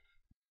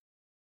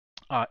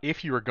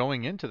 if you are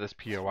going into this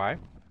POI,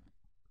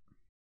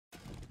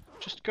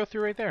 just go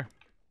through right there.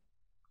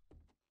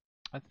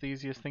 That's the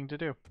easiest thing to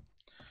do.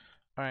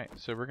 Alright,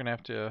 so we're going to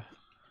have to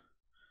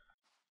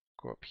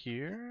go up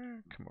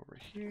here, come over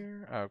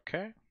here,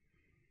 okay.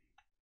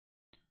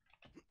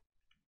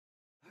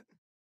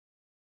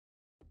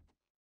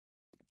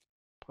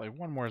 Play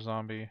one more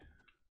zombie.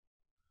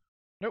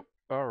 Nope,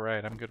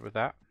 alright, I'm good with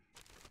that.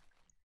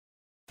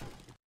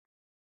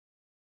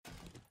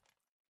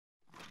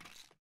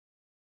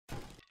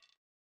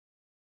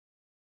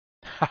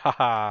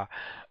 Hahaha.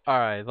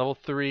 Alright, level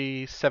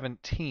 3,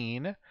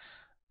 17.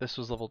 This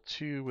was level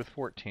 2 with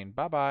 14.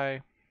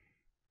 Bye-bye.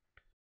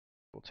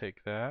 We'll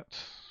take that.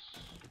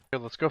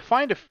 Okay, let's go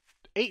find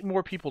 8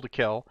 more people to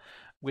kill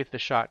with the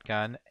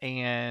shotgun,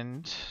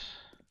 and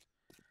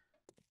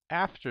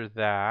after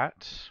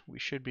that, we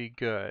should be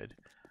good.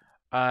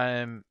 You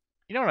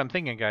know what I'm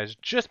thinking, guys?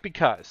 Just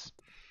because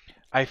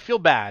I feel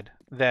bad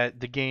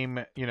that the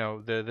game, you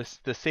know,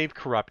 the save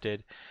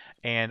corrupted,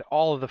 and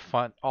all of the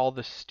fun, all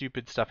the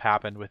stupid stuff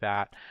happened with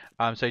that.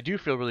 So I do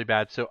feel really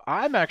bad. So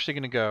I'm actually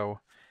going to go,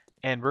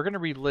 and we're going to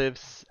relive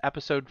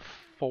episode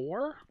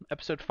 4,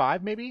 episode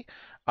 5 maybe,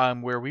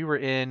 where we were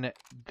in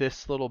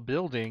this little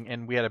building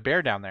and we had a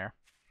bear down there.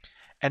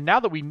 And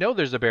now that we know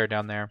there's a bear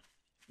down there,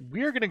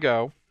 we're going to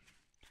go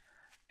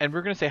and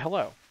we're going to say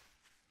hello.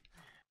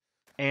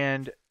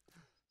 And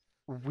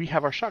we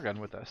have our shotgun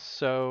with us.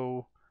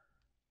 So,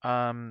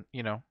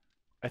 you know,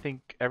 I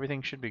think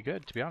everything should be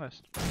good, to be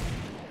honest.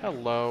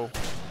 Hello.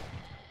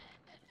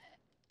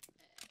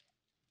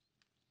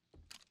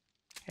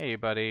 Hey,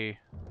 buddy.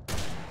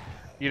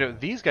 You know,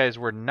 these guys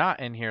were not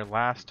in here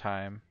last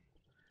time.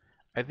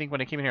 I think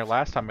when I came in here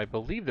last time, I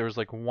believe there was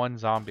like one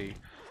zombie.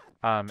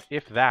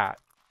 If that.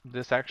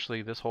 This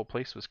whole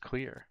place was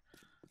clear.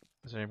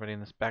 Is there anybody in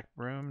this back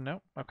room?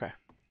 Nope. Okay.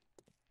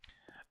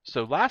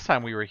 So last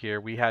time we were here,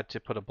 we had to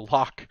put a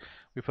block.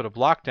 We put a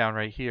block down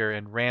right here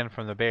and ran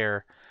from the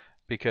bear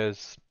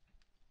because,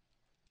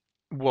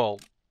 well,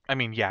 I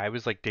mean, yeah, it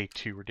was like day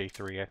 2 or day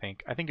 3, I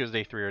think. I think it was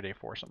day 3 or day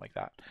 4, something like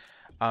that.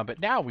 But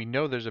now we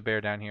know there's a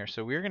bear down here,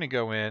 so we're gonna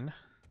go in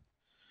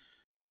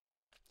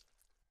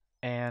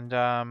and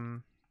let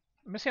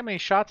me see how many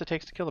shots it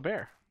takes to kill a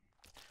bear.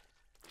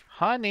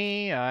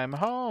 Honey, I'm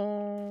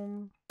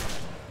home.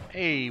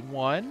 A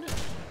 1,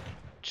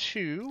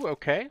 2,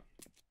 okay.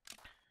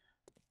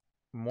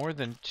 More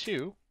than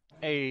 2.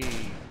 A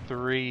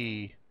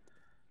 3.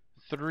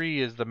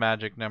 3 is the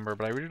magic number,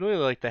 but I would really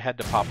like the head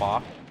to pop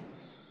off.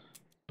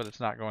 But it's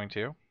not going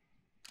to.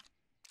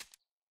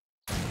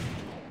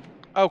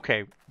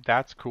 Okay,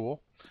 that's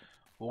cool.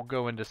 We'll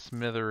go into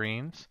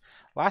smithereens.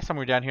 Last time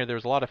we were down here, there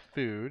was a lot of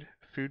food.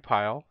 Food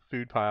pile,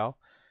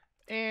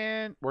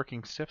 and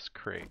working stiffs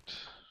crate.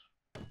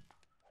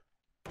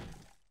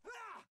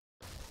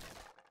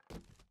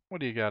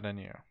 What do you got in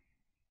you?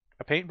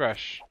 A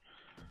paintbrush.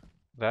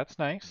 That's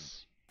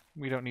nice.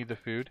 We don't need the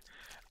food.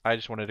 I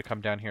just wanted to come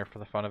down here for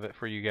the fun of it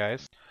for you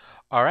guys.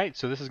 Alright,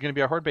 so this is going to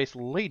be our horde base,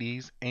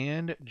 ladies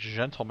and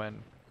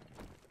gentlemen.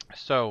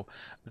 So,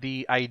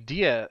 the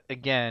idea,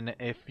 again,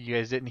 if you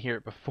guys didn't hear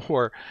it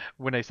before,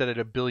 when I said it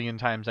a billion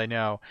times, I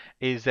know,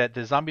 is that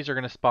the zombies are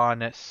going to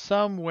spawn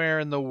somewhere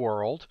in the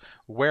world,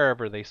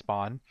 wherever they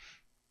spawn.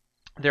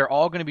 They're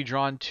all going to be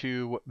drawn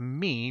to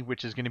me,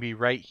 which is going to be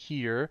right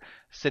here,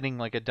 sitting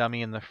like a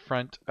dummy in the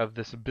front of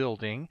this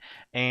building.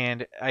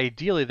 And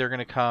ideally, they're going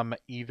to come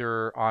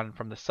either on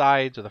from the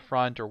sides or the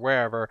front or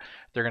wherever.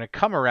 They're going to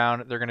come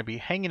around. They're going to be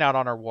hanging out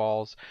on our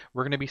walls.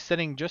 We're going to be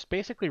sitting just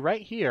basically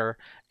right here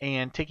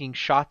and taking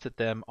shots at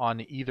them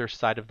on either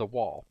side of the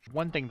wall.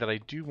 One thing that I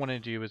do want to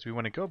do is we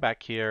want to go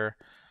back here,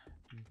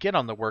 get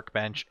on the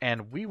workbench,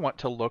 and we want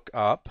to look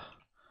up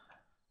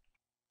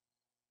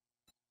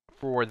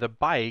for the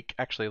bike.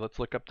 Actually, let's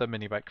look up the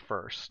mini bike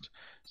first.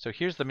 So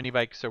here's the mini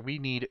bike. So we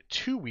need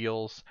 2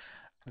 wheels,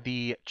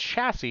 the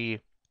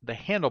chassis, the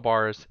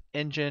handlebars,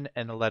 engine,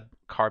 and the lead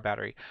car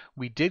battery.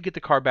 We did get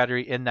the car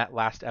battery in that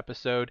last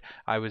episode.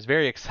 I was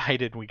very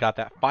excited we got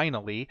that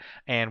finally,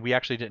 and we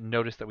actually didn't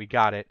notice that we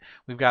got it.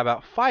 We've got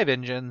about 5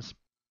 engines.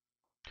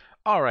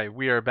 All right,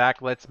 we are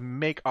back. Let's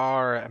make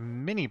our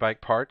mini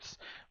bike parts.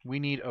 We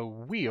need a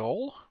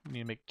wheel. We need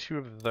to make 2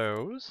 of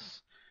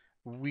those.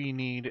 We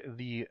need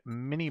the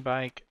mini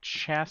bike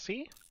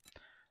chassis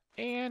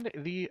and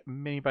the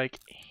mini bike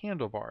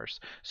handlebars.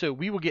 So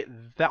we will get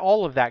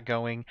all of that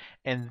going,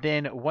 and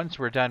then once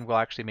we're done, we'll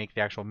actually make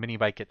the actual mini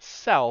bike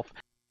itself.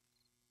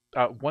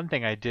 One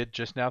thing I did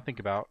just now think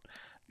about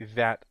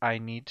that I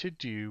need to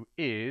do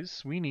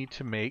is we need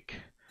to make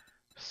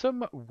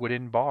some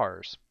wooden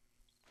bars.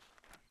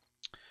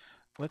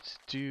 Let's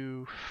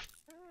do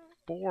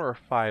 4 or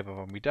 5 of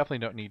them. We definitely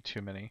don't need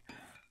too many.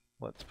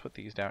 Let's put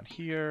these down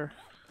here.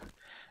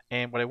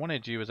 And what I want to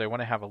do is I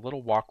want to have a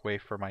little walkway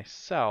for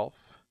myself,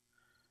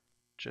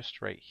 just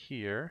right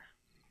here.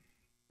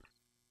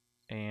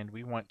 And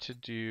we want to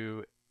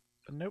do,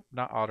 nope,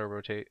 not auto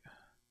rotate.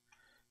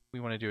 We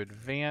want to do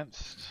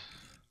advanced.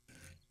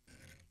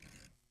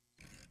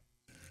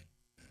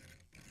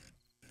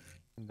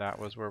 That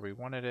was where we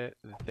wanted it,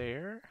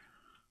 there.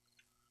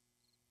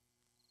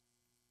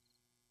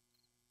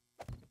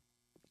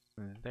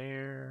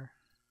 There.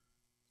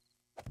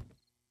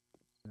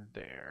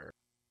 There.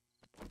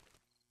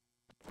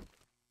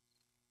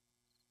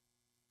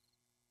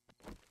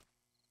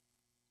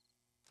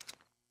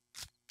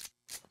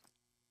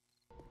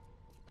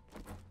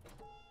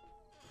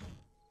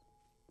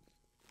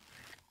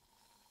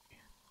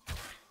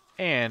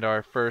 And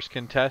our first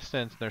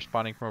contestants, they're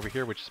spawning from over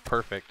here, which is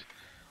perfect.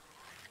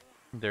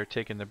 They're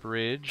taking the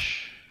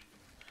bridge.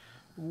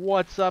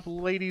 What's up,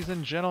 ladies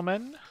and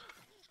gentlemen?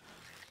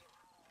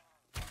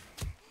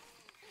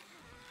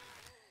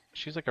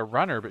 She's like a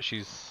runner, but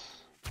she's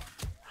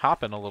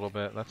hopping a little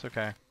bit. That's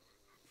okay.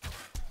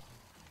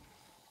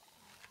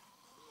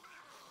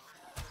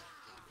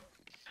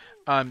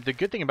 The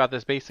good thing about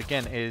this base,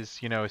 again,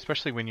 is, you know,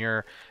 especially when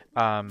you're,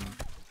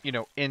 you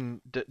know,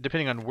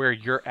 depending on where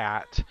you're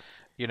at,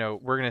 you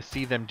know, we're going to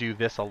see them do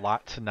this a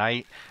lot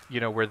tonight, you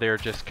know, where they're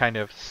just kind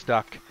of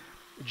stuck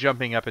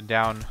jumping up and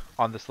down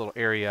on this little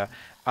area.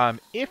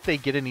 If they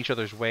get in each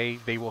other's way,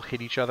 they will hit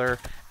each other,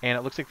 and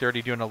it looks like they're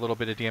already doing a little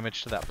bit of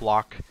damage to that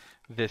block,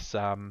 this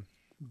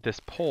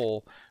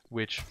pole,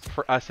 which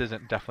for us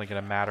isn't definitely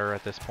going to matter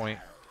at this point.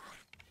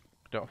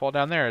 Don't fall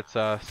down there, it's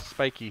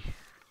spiky.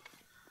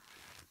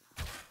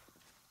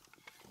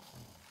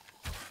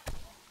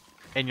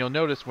 And you'll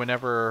notice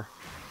whenever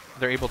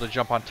they're able to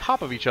jump on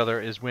top of each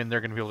other is when they're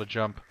going to be able to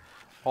jump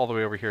all the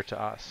way over here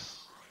to us.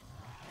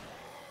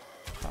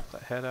 Pop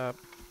that head up.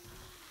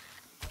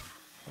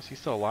 Is he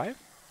still alive?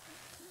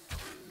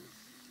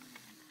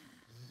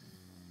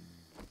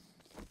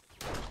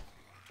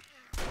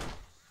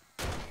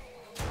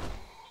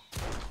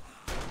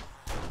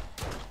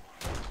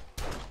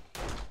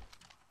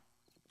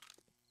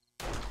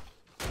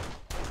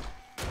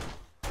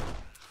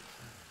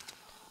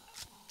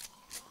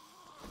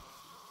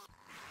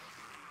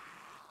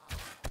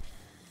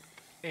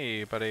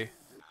 Hey, buddy.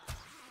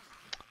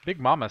 Big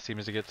Mama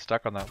seems to get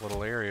stuck on that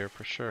little area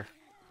for sure.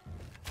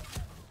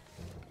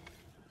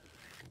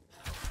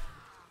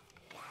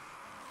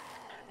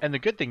 And the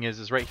good thing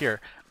is right here,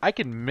 I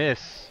can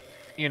miss,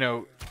 you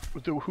know,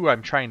 who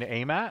I'm trying to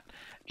aim at,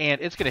 and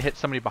it's going to hit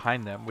somebody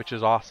behind them, which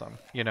is awesome,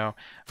 you know,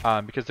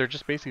 because they're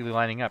just basically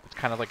lining up. It's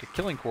kind of like a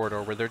killing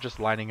corridor where they're just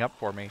lining up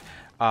for me.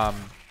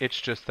 It's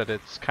just that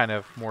it's kind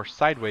of more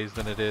sideways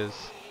than it is,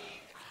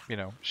 you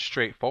know,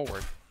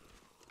 straightforward.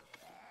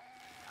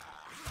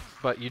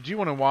 But you do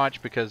want to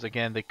watch because,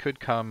 again, they could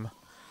come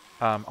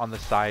on the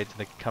sides and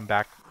they could come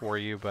back for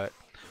you, but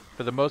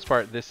for the most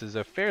part, this is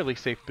a fairly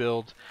safe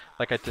build,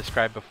 like I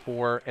described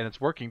before, and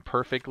it's working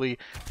perfectly.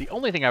 The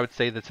only thing I would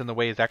say that's in the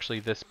way is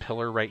actually this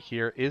pillar right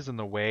here is in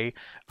the way.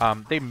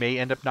 They may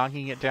end up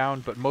knocking it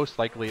down, but most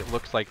likely it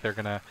looks like they're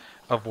going to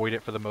avoid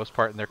it for the most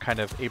part, and they're kind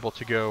of able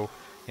to go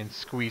and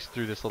squeeze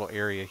through this little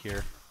area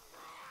here.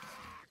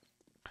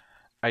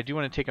 I do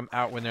want to take them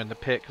out when they're in the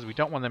pit, because we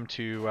don't want them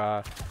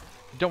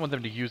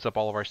to use up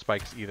all of our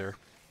spikes either.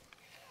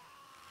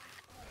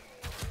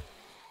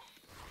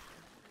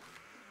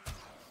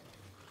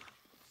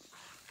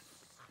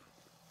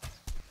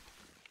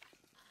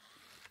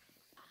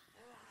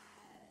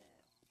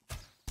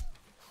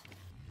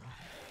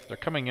 They're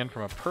coming in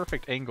from a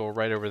perfect angle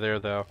right over there,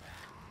 though.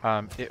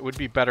 It would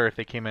be better if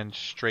they came in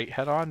straight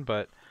head-on,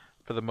 but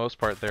for the most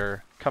part,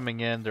 they're coming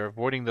in, they're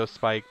avoiding those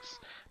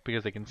spikes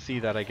because they can see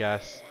that, I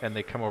guess, and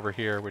they come over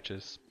here, which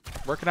is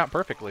working out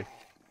perfectly.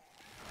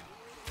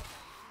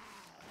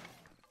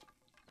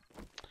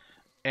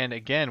 And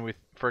again,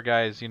 for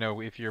guys, you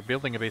know, if you're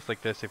building a base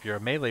like this, if you're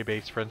a melee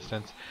base, for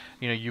instance,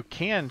 you know, you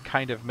can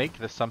kind of make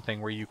this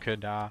something where you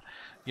could,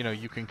 you know,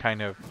 you can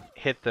kind of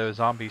hit the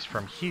zombies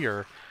from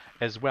here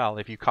as well.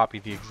 If you copy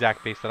the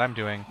exact base that I'm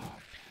doing,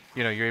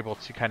 you know, you're able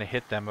to kind of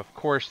hit them. Of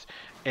course,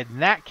 in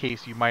that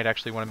case, you might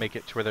actually want to make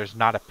it to where there's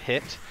not a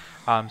pit,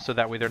 so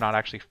that way they're not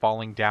actually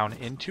falling down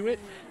into it,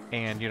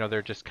 and, you know,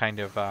 they're just kind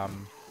of,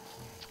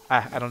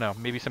 I don't know,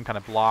 maybe some kind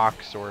of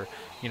blocks or,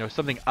 you know,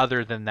 something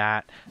other than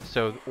that.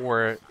 So,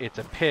 or it's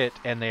a pit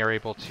and they are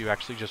able to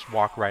actually just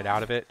walk right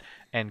out of it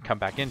and come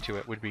back into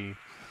it would be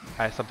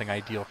something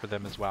ideal for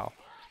them as well.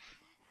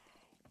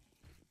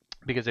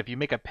 Because if you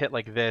make a pit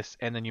like this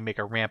and then you make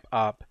a ramp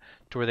up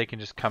to where they can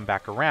just come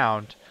back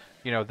around,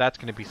 you know, that's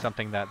going to be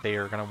something that they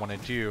are going to want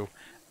to do,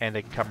 and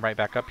they can come right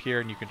back up here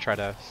and you can try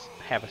to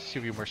have a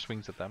few more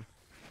swings at them.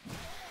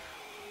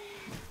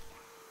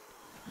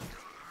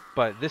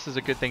 But this is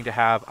a good thing to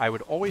have. I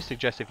would always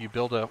suggest if you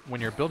build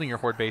when you're building your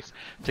horde base,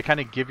 to kind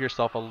of give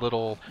yourself a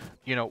little,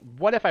 you know,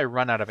 what if I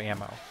run out of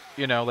ammo?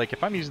 You know, like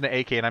if I'm using the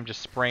AK and I'm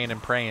just spraying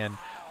and praying,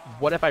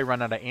 what if I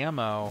run out of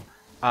ammo?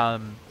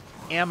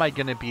 Am I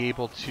going to be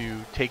able to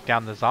take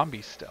down the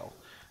zombies still?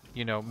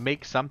 You know,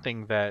 make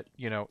something that,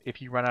 you know,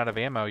 if you run out of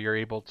ammo, you're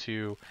able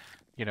to,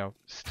 you know,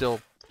 still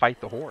fight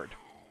the horde.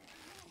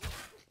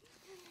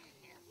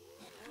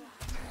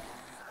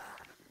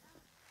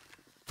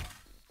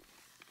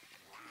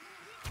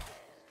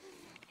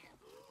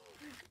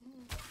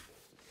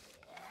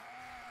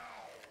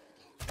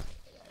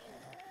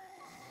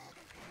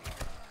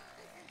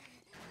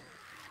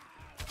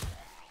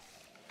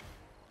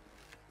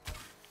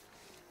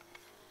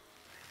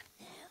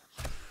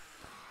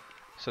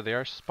 So they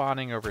are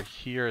spawning over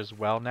here as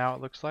well now,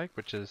 it looks like,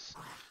 which is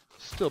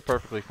still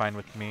perfectly fine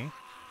with me.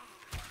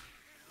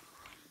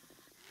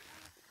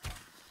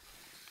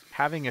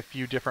 Having a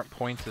few different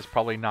points is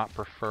probably not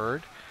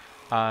preferred,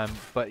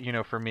 but, you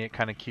know, for me it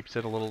kind of keeps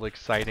it a little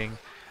exciting.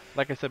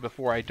 Like I said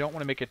before, I don't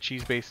want to make a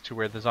cheese base to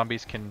where the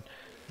zombies can,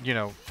 you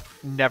know,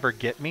 never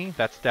get me.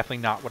 That's definitely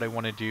not what I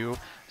want to do.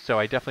 So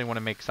I definitely want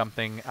to make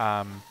something,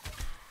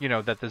 you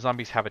know, that the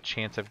zombies have a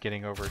chance of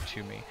getting over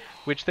to me,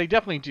 which they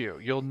definitely do.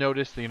 You'll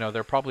notice, you know,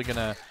 they're probably going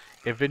to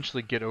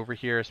eventually get over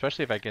here,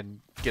 especially if I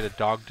can get a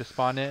dog to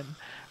spawn in.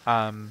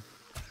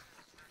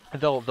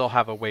 They'll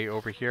have a way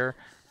over here.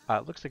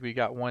 Looks like we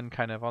got one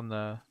kind of on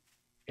the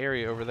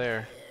area over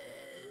there.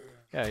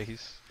 Yeah, he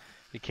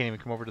can't even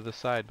come over to the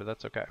side, but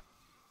that's okay.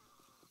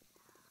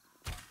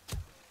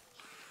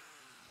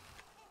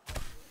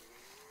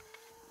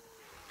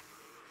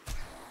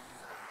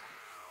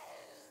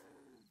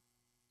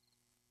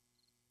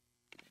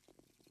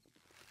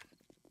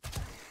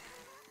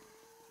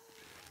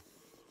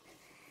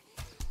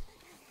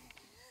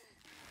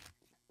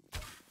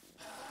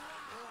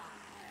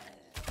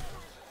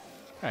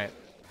 Alright,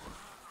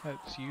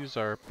 let's use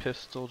our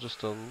pistol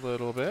just a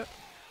little bit.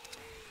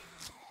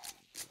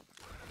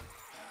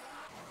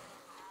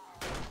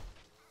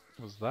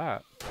 What was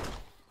that?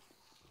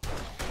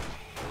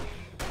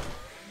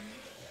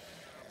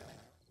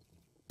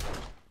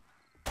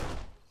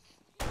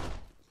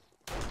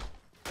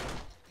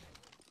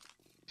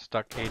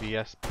 Stuck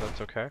ADS, but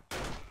that's okay.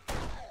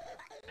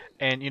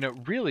 And, you know,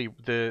 really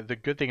the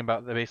good thing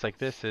about the base like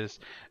this is,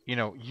 you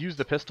know, use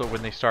the pistol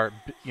when they start,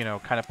 you know,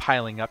 kind of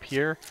piling up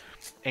here.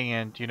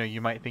 And, you know,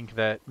 you might think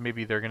that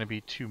maybe they're going to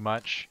be too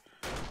much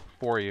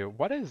for you.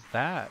 What is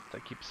that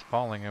keeps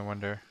falling, I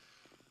wonder?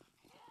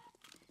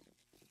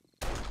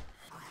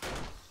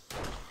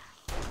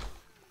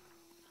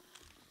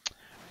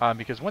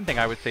 Because one thing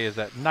I would say is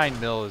that 9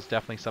 mil is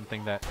definitely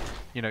something that,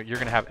 you know, you're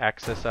going to have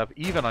excess of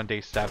even on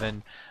day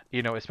 7,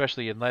 you know,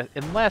 especially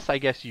unless I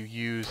guess you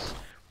use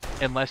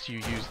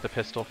the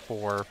pistol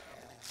for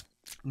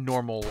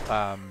normal,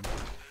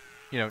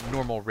 you know,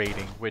 normal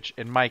rating, which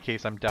in my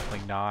case I'm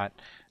definitely not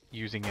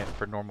using it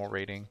for normal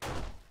rating.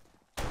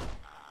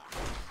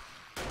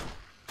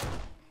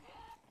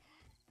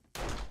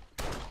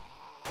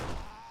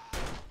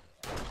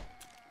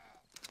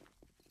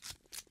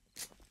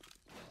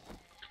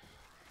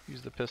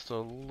 Use the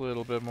pistol a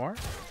little bit more,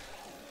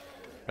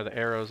 or the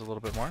arrows a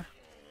little bit more.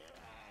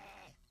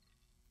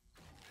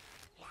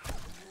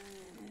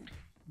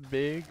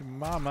 Big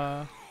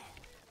mama.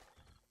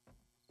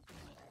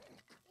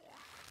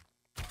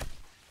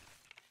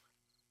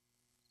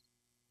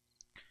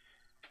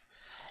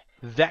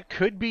 That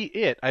could be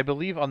it. I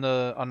believe on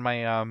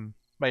my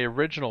my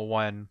original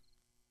one,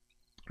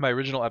 my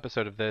original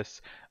episode of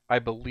this, I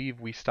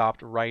believe we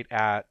stopped right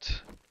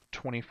at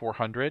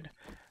 2400.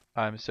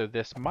 So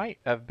this might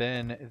have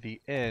been the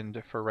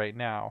end for right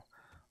now.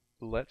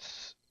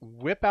 Let's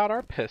whip out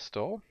our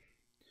pistol,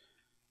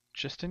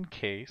 just in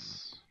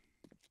case.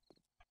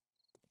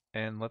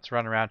 And let's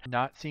run around.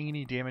 Not seeing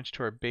any damage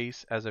to our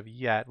base as of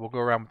yet. We'll go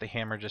around with the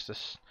hammer just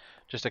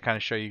to kind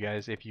of show you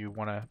guys, if you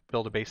want to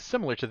build a base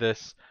similar to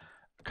this,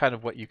 kind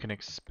of what you can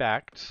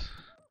expect.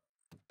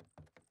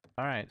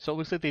 Alright, so it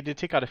looks like they did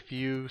take out a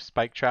few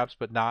spike traps,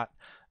 but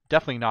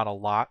definitely not a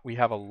lot. We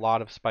have a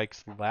lot of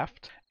spikes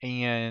left.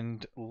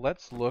 And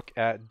let's look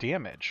at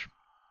damage.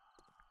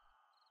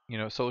 You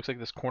know, so it looks like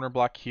this corner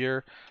block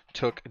here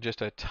took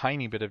just a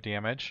tiny bit of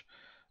damage.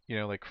 You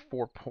know, like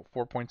 4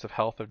 points of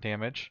health of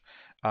damage.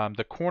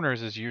 The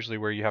corners is usually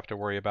where you have to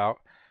worry about.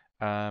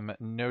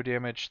 No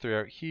damage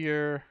throughout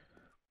here.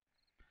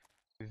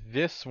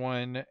 This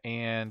one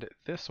and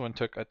this one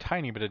took a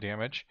tiny bit of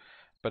damage,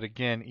 but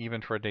again,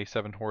 even for a day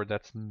 7 horde,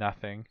 that's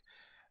nothing.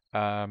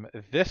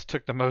 This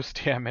took the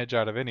most damage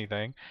out of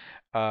anything,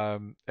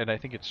 and I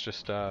think it's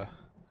just an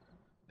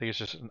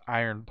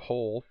iron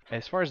pole.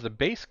 As far as the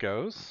base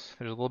goes,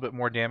 there's a little bit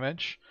more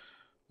damage,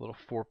 a little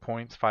 4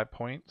 points, 5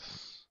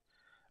 points.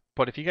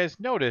 But if you guys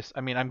notice,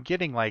 I mean, I'm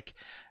getting like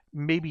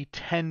maybe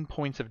 10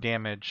 points of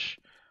damage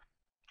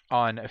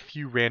on a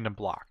few random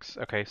blocks.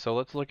 Okay, so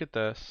let's look at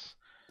this.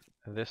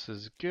 This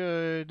is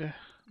good.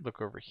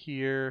 Look over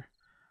here.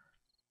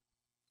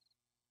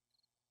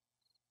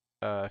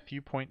 A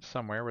few points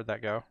somewhere. Where'd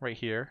that go? Right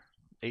here.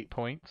 8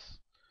 points.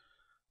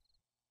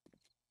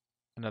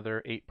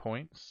 Another 8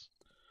 points.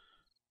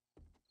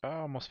 Oh,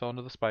 almost fell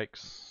into the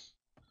spikes.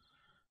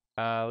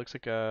 Looks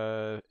like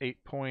 8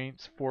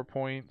 points, 4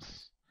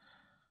 points.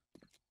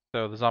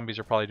 So the zombies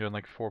are probably doing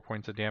like 4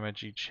 points of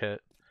damage each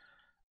hit.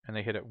 And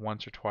they hit it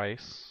once or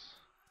twice.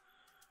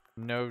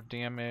 No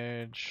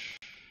damage.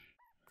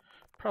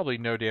 Probably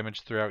no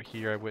damage throughout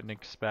here, I wouldn't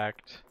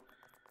expect.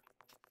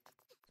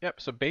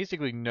 Yep, so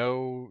basically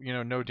no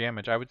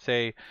damage. I would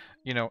say,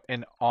 you know,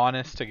 an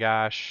honest to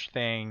gosh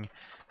thing,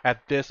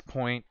 at this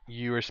point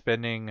you are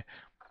spending,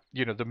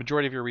 you know, the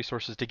majority of your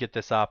resources to get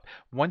this up.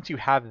 Once you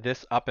have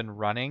this up and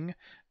running,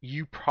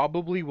 you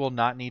probably will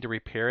not need to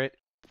repair it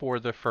for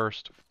the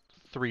first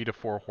 3 to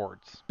 4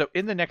 hordes. So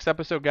in the next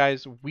episode,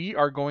 guys, we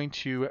are going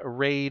to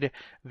raid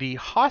the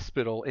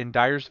hospital in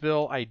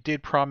Dyersville. I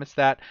did promise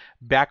that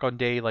back on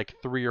day like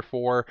 3 or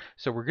 4.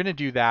 So we're going to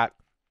do that.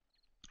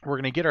 We're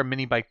going to get our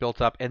mini bike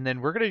built up, and then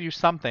we're going to do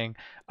something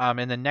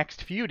in the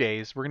next few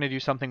days. We're going to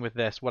do something with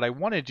this. What I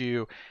want to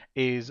do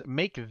is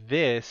make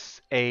this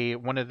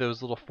one of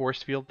those little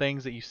force field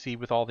things that you see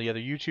with all the other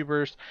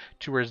YouTubers,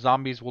 to where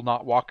zombies will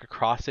not walk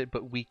across it,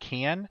 but we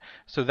can.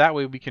 So that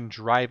way we can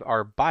drive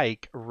our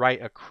bike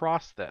right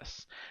across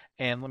this.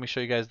 And let me show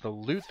you guys the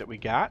loot that we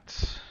got.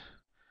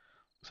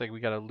 Looks like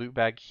we got a loot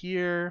bag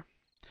here.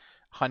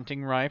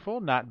 Hunting rifle,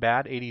 not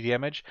bad, 80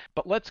 damage.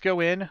 But let's go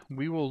in.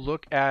 We will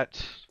look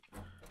at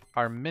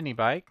our mini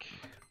bike,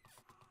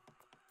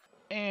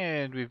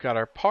 and we've got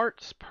our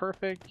parts.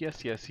 Perfect.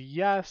 Yes, yes,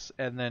 yes.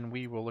 And then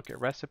we will look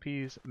at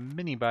recipes,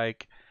 mini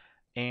bike,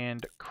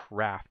 and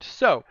craft.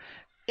 So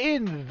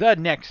in the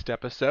next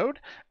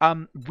episode,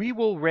 we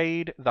will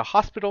raid the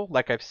hospital,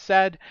 like I've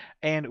said,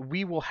 and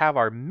we will have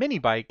our mini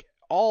bike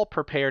all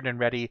prepared and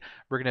ready.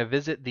 We're going to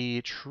visit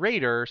the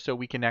trader so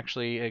we can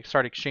actually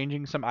start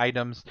exchanging some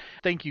items.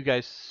 Thank you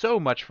guys so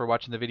much for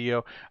watching the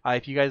video.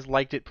 If you guys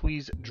liked it,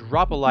 please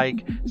drop a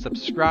like,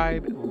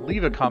 subscribe,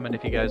 leave a comment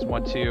if you guys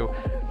want to.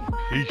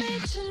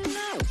 Peace.